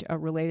subject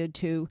related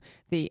to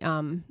the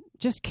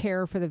just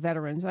care for the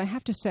veterans. And I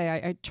have to say,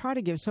 I try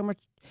to give so much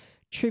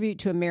tribute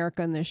to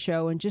America in this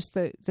show and just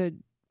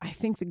I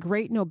think the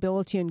great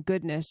nobility and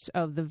goodness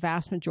of the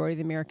vast majority of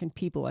the American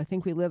people. I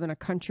think we live in a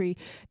country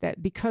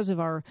that, because of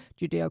our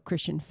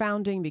Judeo-Christian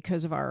founding,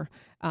 because of our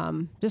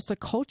just the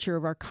culture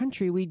of our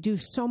country, we do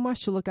so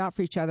much to look out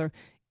for each other.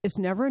 It's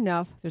never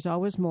enough. There's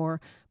always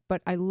more.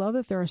 But I love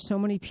that there are so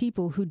many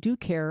people who do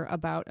care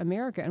about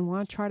America and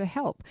want to try to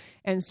help.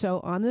 And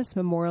so on this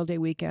Memorial Day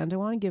weekend, I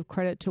want to give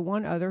credit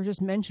to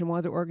just mention one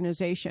other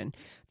organization.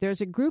 There's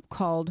a group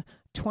called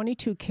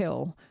 22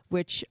 Kill,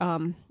 which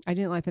I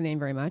didn't like the name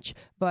very much,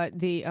 but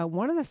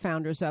one of the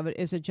founders of it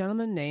is a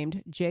gentleman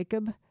named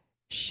Jacob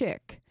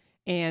Schick.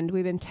 And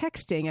we've been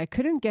texting. I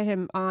couldn't get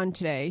him on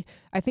today.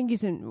 I think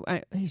he's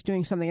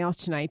doing something else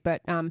tonight.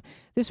 But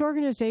this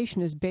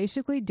organization is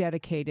basically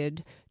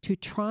dedicated to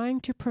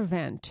trying to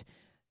prevent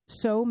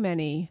so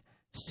many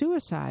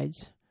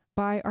suicides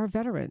by our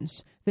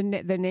veterans. The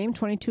name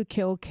 22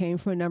 Kill came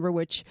from a number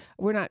which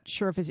we're not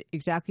sure if is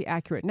exactly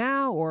accurate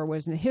now or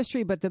was in the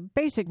history, but the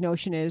basic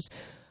notion is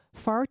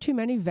far too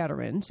many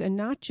veterans, and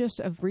not just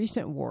of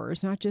recent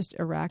wars, not just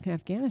Iraq and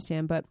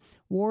Afghanistan, but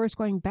wars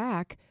going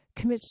back,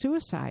 commit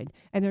suicide.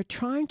 And they're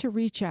trying to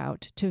reach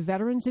out to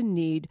veterans in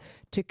need,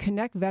 to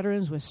connect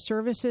veterans with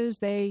services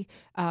they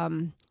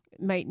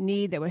might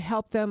need that would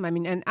help them. I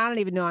mean, and I don't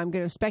even know, I'm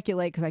going to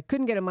speculate because I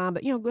couldn't get them on,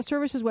 but, the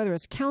services, whether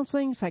it's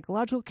counseling,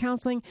 psychological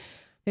counseling,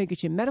 maybe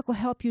get you medical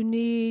help you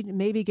need,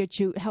 maybe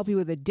help you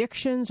with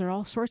addictions, or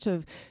all sorts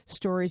of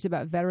stories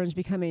about veterans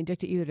becoming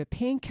addicted either to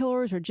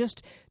painkillers or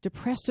just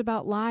depressed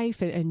about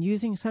life and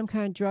using some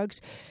kind of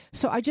drugs.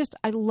 So I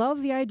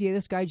love the idea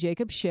this guy,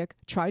 Jacob Schick,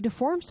 tried to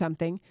form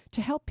something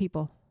to help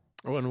people.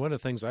 Oh, and one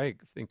of the things I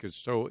think is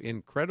so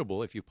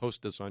incredible, if you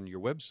post this on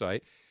your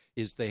website,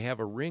 is they have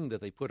a ring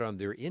that they put on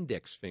their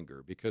index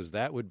finger, because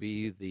that would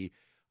be the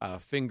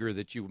finger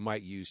that you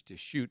might use to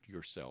shoot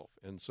yourself.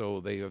 And so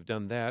they have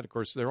done that. Of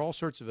course, there are all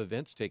sorts of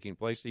events taking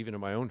place. Even in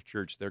my own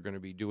church, they're going to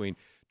be doing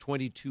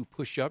 22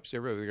 push-ups.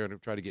 They're going to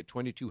try to get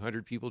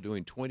 2,200 people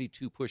doing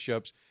 22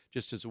 push-ups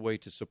just as a way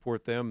to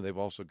support them. They've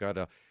also got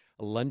a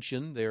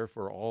luncheon there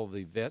for all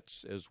the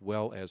vets as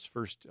well as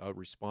first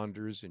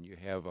responders. And you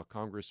have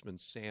Congressman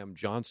Sam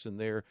Johnson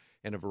there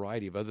and a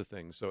variety of other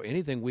things. So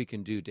anything we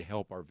can do to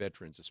help our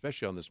veterans,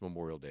 especially on this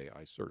Memorial Day,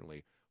 I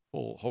certainly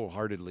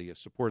wholeheartedly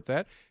support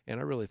that. And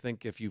I really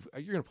think you're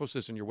going to post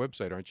this on your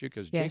website, aren't you?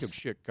 Because yes.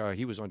 Jacob Schick,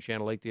 he was on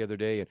Channel 8 the other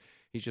day, and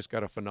he's just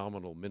got a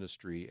phenomenal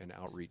ministry and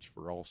outreach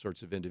for all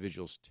sorts of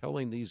individuals,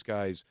 telling these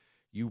guys,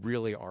 you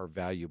really are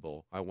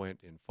valuable. I went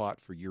and fought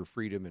for your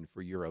freedom and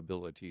for your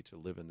ability to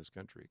live in this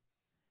country.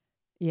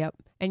 Yep.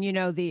 And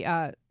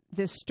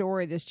this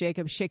story, this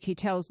Jacob Schick, he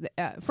tells,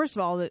 first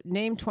of all, the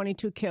name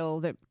 22 Kill,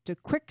 the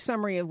quick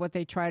summary of what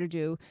they try to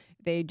do,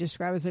 they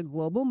describe as a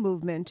global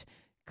movement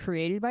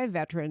created by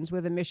veterans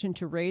with a mission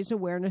to raise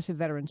awareness of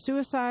veteran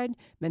suicide,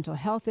 mental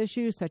health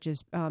issues such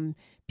as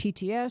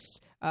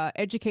PTS,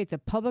 educate the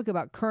public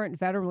about current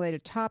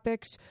veteran-related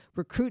topics,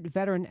 recruit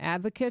veteran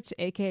advocates,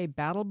 a.k.a.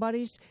 battle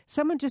buddies.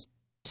 Someone just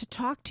to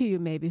talk to you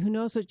maybe, who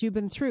knows what you've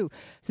been through.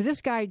 So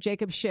this guy,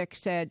 Jacob Schick,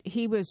 said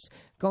he was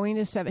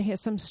going to he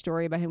has some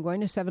story about him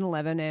going to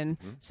 7-Eleven and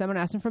someone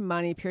asked him for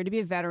money, appeared to be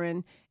a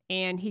veteran,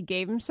 and he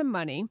gave him some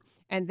money.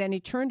 And then he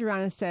turned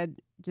around and said,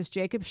 just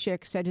Jacob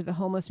Schick said to the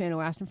homeless man who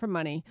asked him for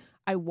money,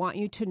 I want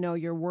you to know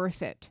you're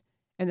worth it.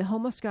 And the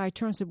homeless guy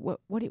turned and said,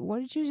 what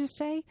did you just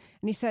say?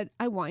 And he said,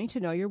 I want you to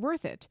know you're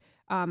worth it.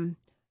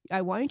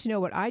 I want you to know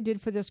what I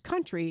did for this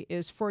country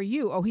is for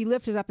you. Oh, he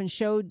lifted up and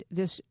showed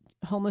this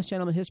homeless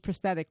gentleman his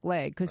prosthetic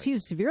leg because he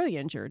was severely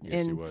injured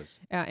in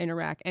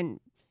Iraq and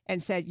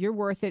said, you're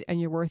worth it and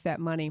you're worth that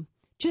money.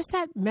 Just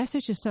that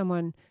message to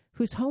someone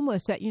who's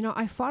homeless that,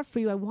 I fought for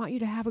you. I want you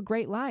to have a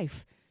great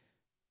life.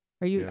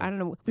 Are you? I don't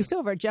know. We still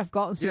have our Jeff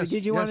Galton. So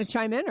did you want to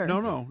chime in? Or?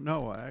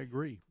 No. I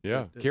agree.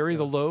 Yeah, carry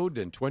the load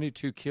and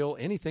 22 kill.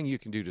 Anything you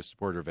can do to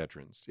support our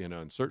veterans,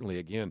 and certainly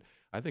again,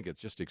 I think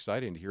it's just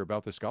exciting to hear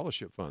about the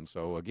scholarship fund.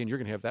 So again, you're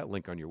going to have that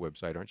link on your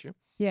website, aren't you?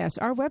 Yes,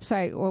 our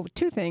website. Well,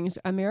 two things.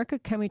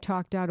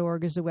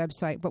 AmericaCanWeTalk.org is the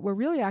website, but we're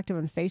really active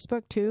on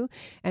Facebook too.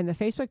 And the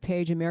Facebook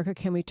page, America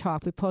Can We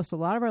Talk, we post a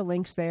lot of our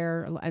links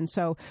there, and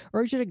so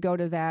urge you to go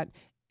to that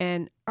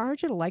and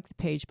urge you to like the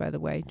page. By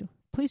the way.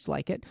 Please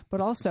like it, but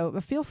also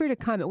feel free to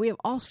comment. We have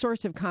all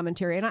sorts of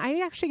commentary, and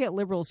I actually get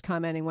liberals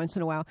commenting once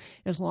in a while.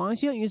 As long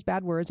as you don't use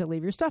bad words, I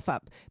leave your stuff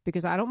up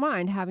because I don't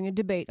mind having a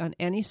debate on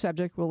any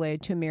subject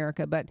related to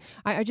America. But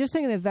I just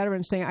think of the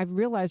veterans thing. I've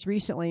realized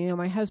recently,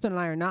 my husband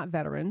and I are not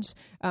veterans,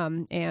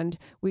 and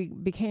we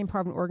became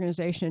part of an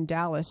organization in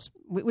Dallas.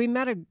 We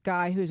met a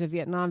guy who's a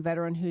Vietnam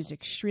veteran who's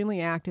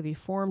extremely active. He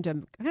formed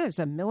it's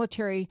a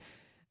military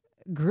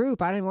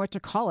group. I don't know what to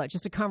call it,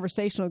 just a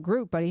conversational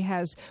group, but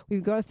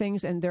we go to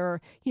things and there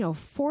are,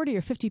 40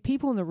 or 50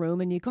 people in the room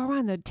and you go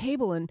around the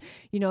table and,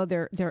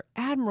 they're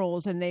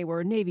admirals and they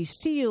were Navy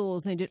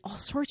SEALs and they did all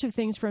sorts of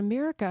things for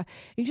America.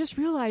 You just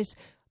realize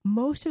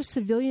most of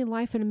civilian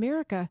life in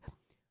America,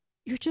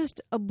 you're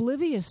just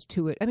oblivious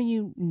to it. I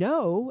mean,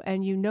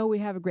 we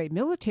have a great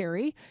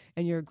military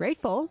and you're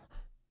grateful.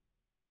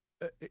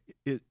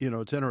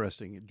 It's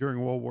interesting.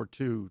 During World War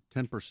II,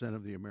 10%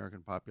 of the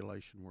American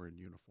population were in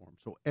uniform,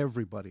 so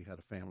everybody had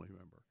a family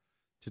member.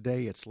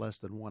 Today, it's less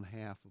than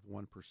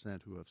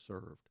 0.5% who have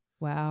served.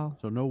 Wow!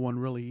 So no one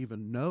really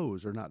even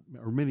knows, or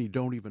many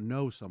don't even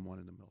know someone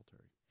in the military.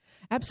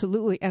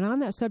 Absolutely. And on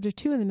that subject,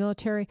 too, in the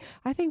military,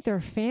 I think there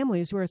are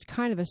families where it's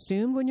kind of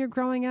assumed when you're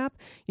growing up,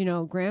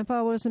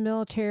 Grandpa was in the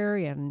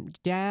military and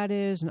Dad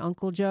is and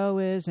Uncle Joe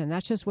is, and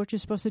that's just what you're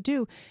supposed to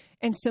do.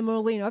 And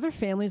similarly, in other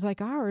families like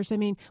ours,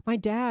 my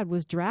dad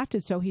was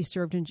drafted, so he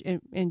served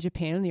in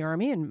Japan in the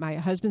Army, and my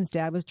husband's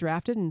dad was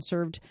drafted and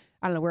served,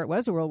 I don't know where it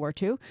was in World War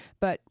II,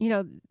 but,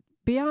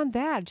 beyond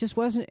that, it just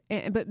wasn't.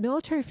 But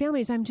military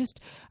families,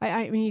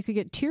 you could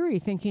get teary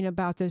thinking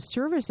about this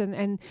service,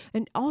 and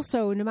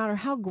also, no matter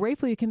how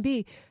grateful you can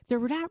be, they're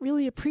not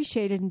really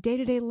appreciated in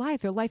day-to-day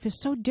life. Their life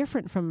is so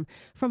different from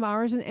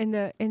ours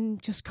in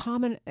just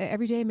common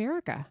everyday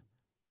America.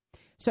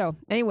 So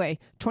anyway,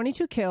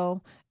 22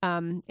 kill,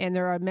 and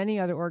there are many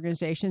other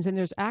organizations, and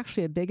there's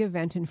actually a big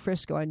event in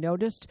Frisco. I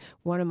noticed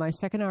one of my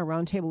second-hour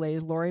roundtable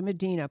ladies, Lori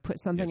Medina, put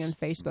something on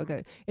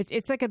Facebook.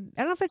 It's like I don't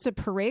know if it's a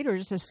parade or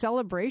just a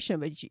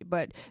celebration,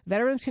 but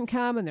veterans can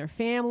come and their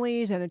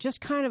families, and it's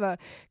just kind of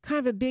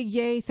a big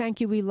yay,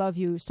 thank you, we love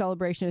you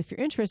celebration. If you're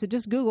interested,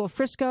 just Google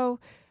Frisco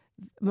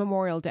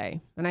Memorial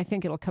Day, and I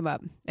think it'll come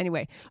up.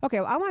 Anyway, okay,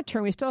 well, I want to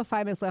turn. We still have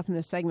 5 minutes left in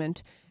this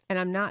segment, and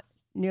I'm not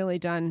nearly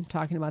done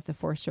talking about the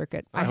Fourth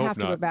Circuit. I have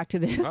to go back to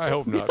this. I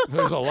hope not.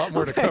 There's a lot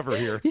more to cover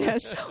here.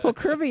 Yes. Well,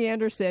 Kirby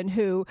Anderson,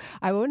 who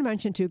I want to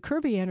mention too,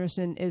 Kirby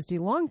Anderson is the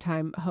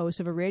longtime host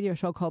of a radio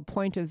show called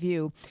Point of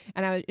View.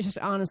 And I was just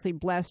honestly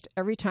blessed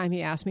every time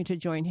he asked me to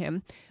join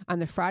him. On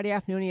the Friday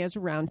afternoon, he has a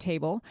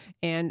roundtable.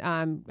 And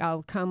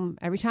I'll come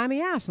every time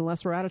he asks,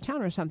 unless we're out of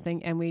town or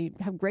something. And we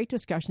have great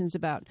discussions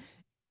about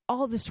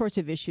all the sorts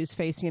of issues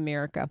facing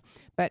America.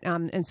 But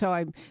and so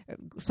I'm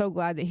so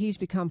glad that he's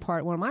become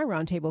one of my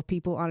roundtable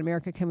people on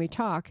America Can We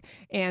Talk.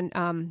 And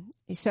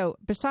so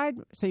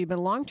you've been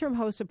a long-term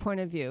host of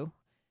Point of View,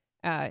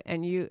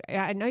 and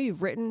I know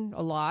you've written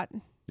a lot.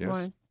 Yes. You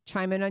want to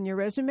chime in on your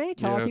resume?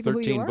 Tell people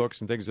 13 who you are?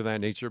 books and things of that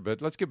nature. But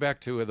let's get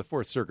back to the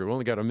Fourth Circuit. We've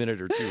only got a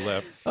minute or two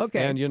left.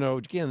 Okay. And,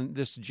 again,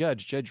 this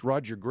Judge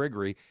Roger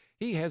Gregory,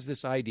 he has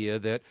this idea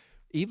that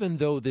even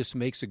though this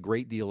makes a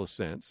great deal of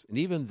sense, and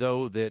even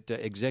though that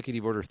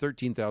Executive Order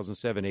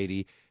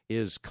 13,780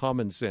 is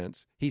common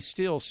sense, he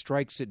still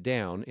strikes it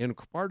down. And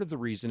part of the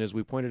reason, as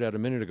we pointed out a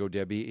minute ago,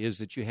 Debbie, is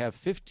that you have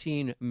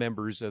 15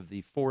 members of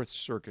the Fourth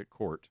Circuit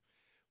Court.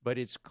 But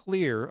it's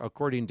clear,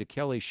 according to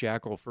Kelly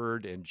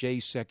Shackelford and Jay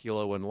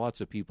Sekulow and lots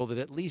of people, that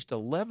at least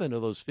 11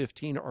 of those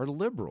 15 are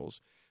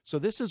liberals. So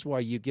this is why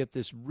you get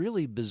this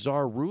really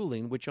bizarre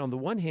ruling, which on the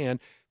one hand,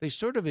 they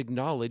sort of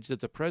acknowledge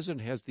that the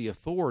president has the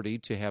authority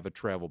to have a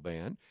travel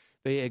ban.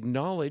 They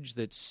acknowledge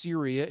that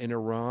Syria and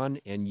Iran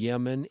and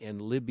Yemen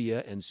and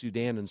Libya and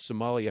Sudan and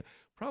Somalia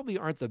probably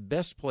aren't the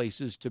best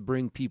places to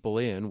bring people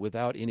in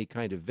without any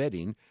kind of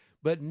vetting.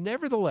 But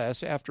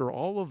nevertheless, after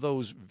all of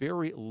those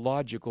very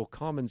logical,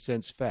 common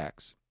sense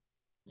facts,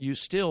 you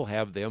still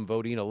have them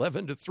voting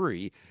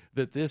 11-3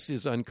 that this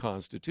is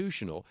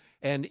unconstitutional.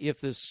 And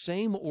if the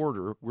same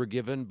order were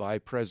given by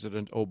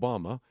President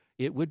Obama,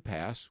 it would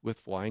pass with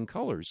flying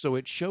colors. So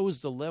it shows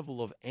the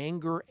level of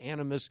anger,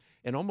 animus,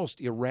 and almost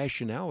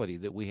irrationality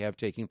that we have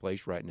taking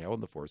place right now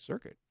in the Fourth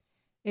Circuit.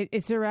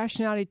 It's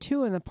irrationality,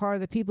 too, on the part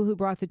of the people who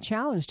brought the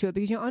challenge to it.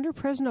 Because, under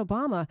President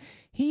Obama,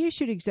 he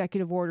issued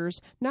executive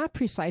orders, not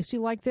precisely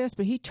like this,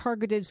 but he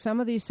targeted some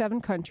of these 7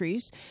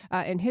 countries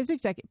and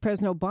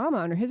President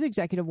Obama, under his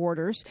executive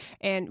orders,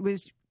 and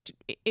was...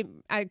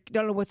 I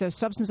don't know what the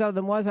substance of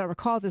them was, I don't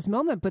recall at this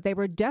moment, but they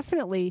were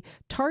definitely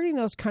targeting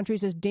those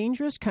countries as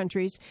dangerous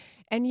countries.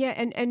 And yet,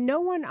 and no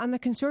one on the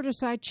conservative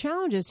side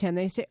challenges him.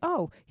 They say,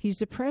 oh, he's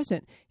the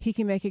president. He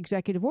can make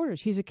executive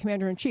orders. He's a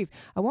commander-in-chief.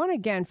 I want to,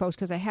 again, folks,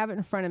 because I have it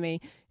in front of me,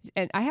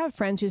 and I have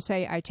friends who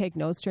say I take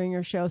notes during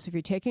your show, so if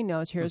you're taking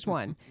notes, here's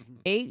one.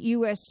 8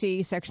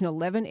 U.S.C. Section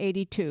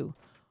 1182.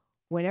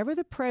 Whenever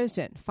the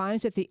president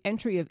finds that the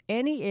entry of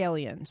any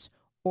aliens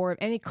or of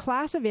any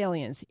class of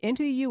aliens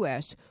into the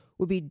U.S.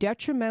 would be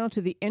detrimental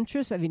to the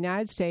interests of the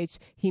United States,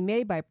 he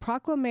may, by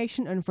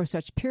proclamation and for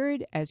such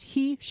period as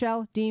he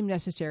shall deem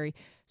necessary,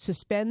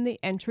 suspend the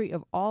entry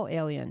of all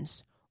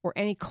aliens or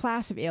any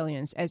class of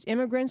aliens as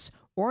immigrants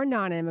or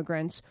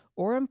non-immigrants,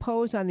 or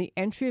impose on the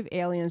entry of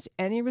aliens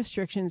any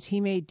restrictions he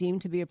may deem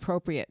to be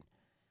appropriate.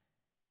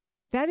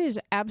 That is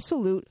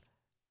absolute,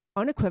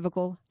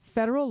 unequivocal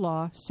federal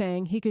law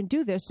saying he can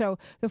do this. So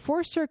the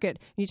Fourth Circuit,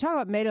 you talk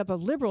about made up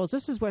of liberals,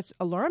 this is what's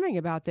alarming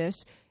about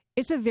this.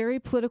 It's a very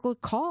political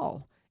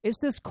call. It's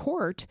this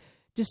court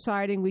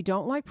deciding we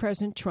don't like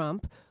President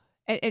Trump.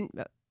 And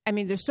I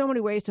mean, there's so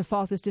many ways to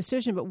fault this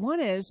decision, but one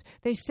is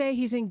they say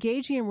he's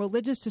engaging in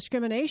religious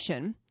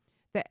discrimination.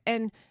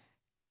 And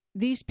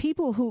these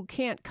people who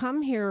can't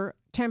come here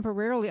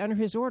temporarily under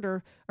his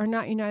order are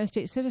not United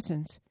States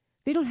citizens.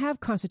 They don't have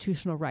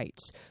constitutional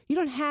rights. You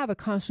don't have a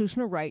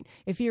constitutional right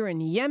if you're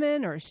in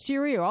Yemen or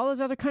Syria or all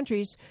those other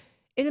countries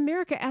in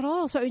America at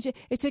all. So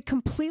it's a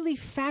completely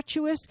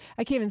fatuous,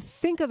 I can't even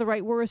think of the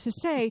right words to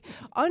say,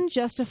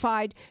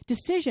 unjustified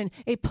decision,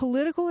 a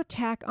political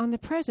attack on the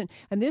president.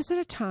 And this at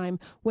a time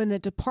when the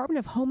Department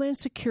of Homeland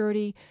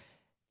Security,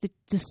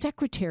 the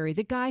secretary,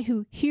 the guy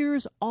who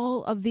hears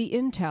all of the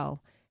intel,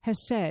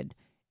 has said,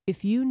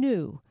 if you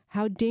knew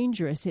how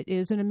dangerous it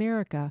is in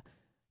America,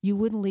 you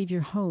wouldn't leave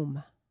your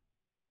home.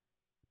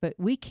 But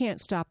we can't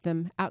stop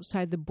them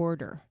outside the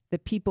border. The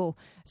people.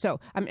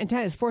 So I'm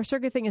telling you, this Fourth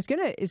Circuit thing is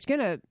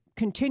gonna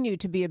continue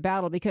to be a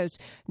battle because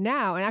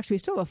now, and actually we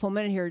still have a full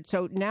minute here.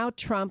 So now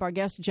Trump, our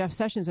guest Jeff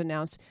Sessions,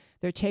 announced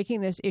they're taking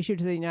this issue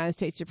to the United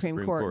States Supreme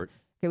Court.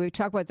 Okay, we've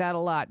talked about that a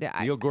lot.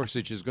 Neil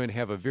Gorsuch is going to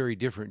have a very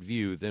different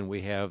view than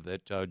we have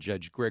that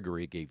Judge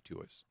Gregory gave to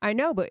us. I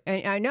know,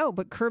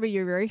 but Kirby,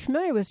 you're very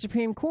familiar with the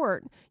Supreme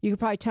Court. You could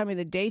probably tell me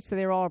the dates that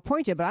they were all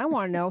appointed, but I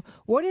want to know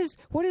what is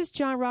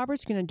John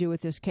Roberts going to do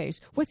with this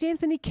case? What's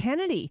Anthony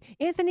Kennedy?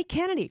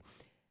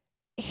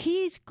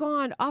 He's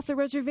gone off the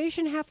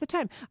reservation half the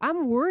time.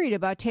 I'm worried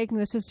about taking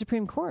this to the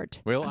Supreme Court.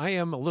 Well, I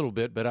am a little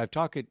bit, but I've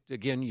talked it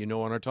again,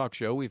 on our talk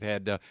show. We've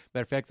had, matter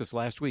of fact, this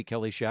last week,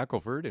 Kelly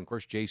Shackelford and, of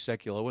course, Jay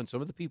Sekulow and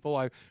some of the people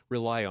I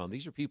rely on.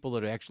 These are people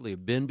that actually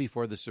have been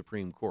before the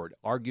Supreme Court,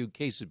 argued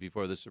cases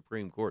before the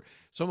Supreme Court.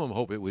 Some of them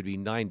hope it would be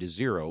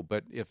 9-0,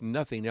 but if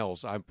nothing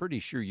else, I'm pretty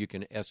sure you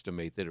can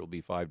estimate that it'll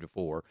be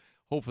 5-4.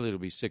 Hopefully it'll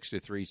be 6-3,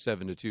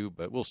 7-2,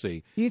 but we'll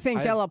see. You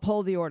think they'll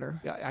uphold the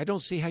order? I don't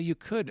see how you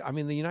could. I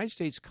mean, the United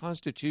States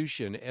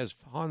Constitution, as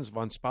Hans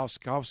von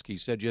Spassky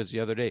said just the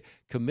other day,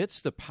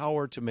 commits the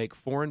power to make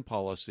foreign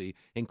policy,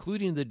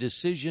 including the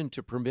decision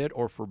to permit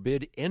or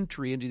forbid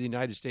entry into the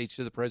United States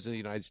to the President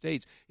of the United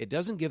States. It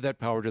doesn't give that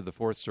power to the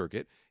Fourth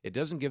Circuit. It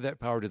doesn't give that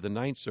power to the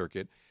Ninth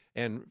Circuit.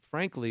 And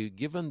frankly,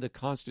 given the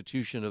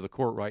constitution of the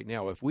court right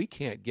now, if we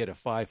can't get a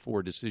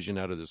 5-4 decision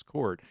out of this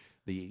court,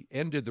 the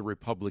end of the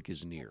republic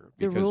is near.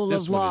 The Because rule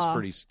this of one law is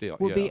pretty still.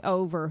 will be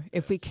over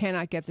if we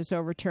cannot get this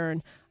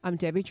overturned. I'm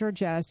Debbie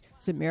Georgatos.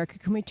 It's America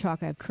Can We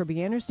Talk? I have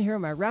Kirby Anderson here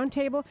on my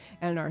roundtable.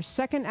 And in our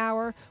second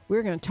hour,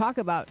 we're going to talk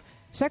about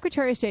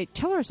Secretary of State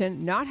Tillerson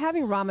not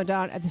having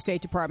Ramadan at the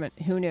State Department.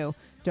 Who knew?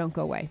 Don't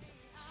go away.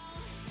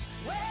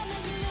 Well,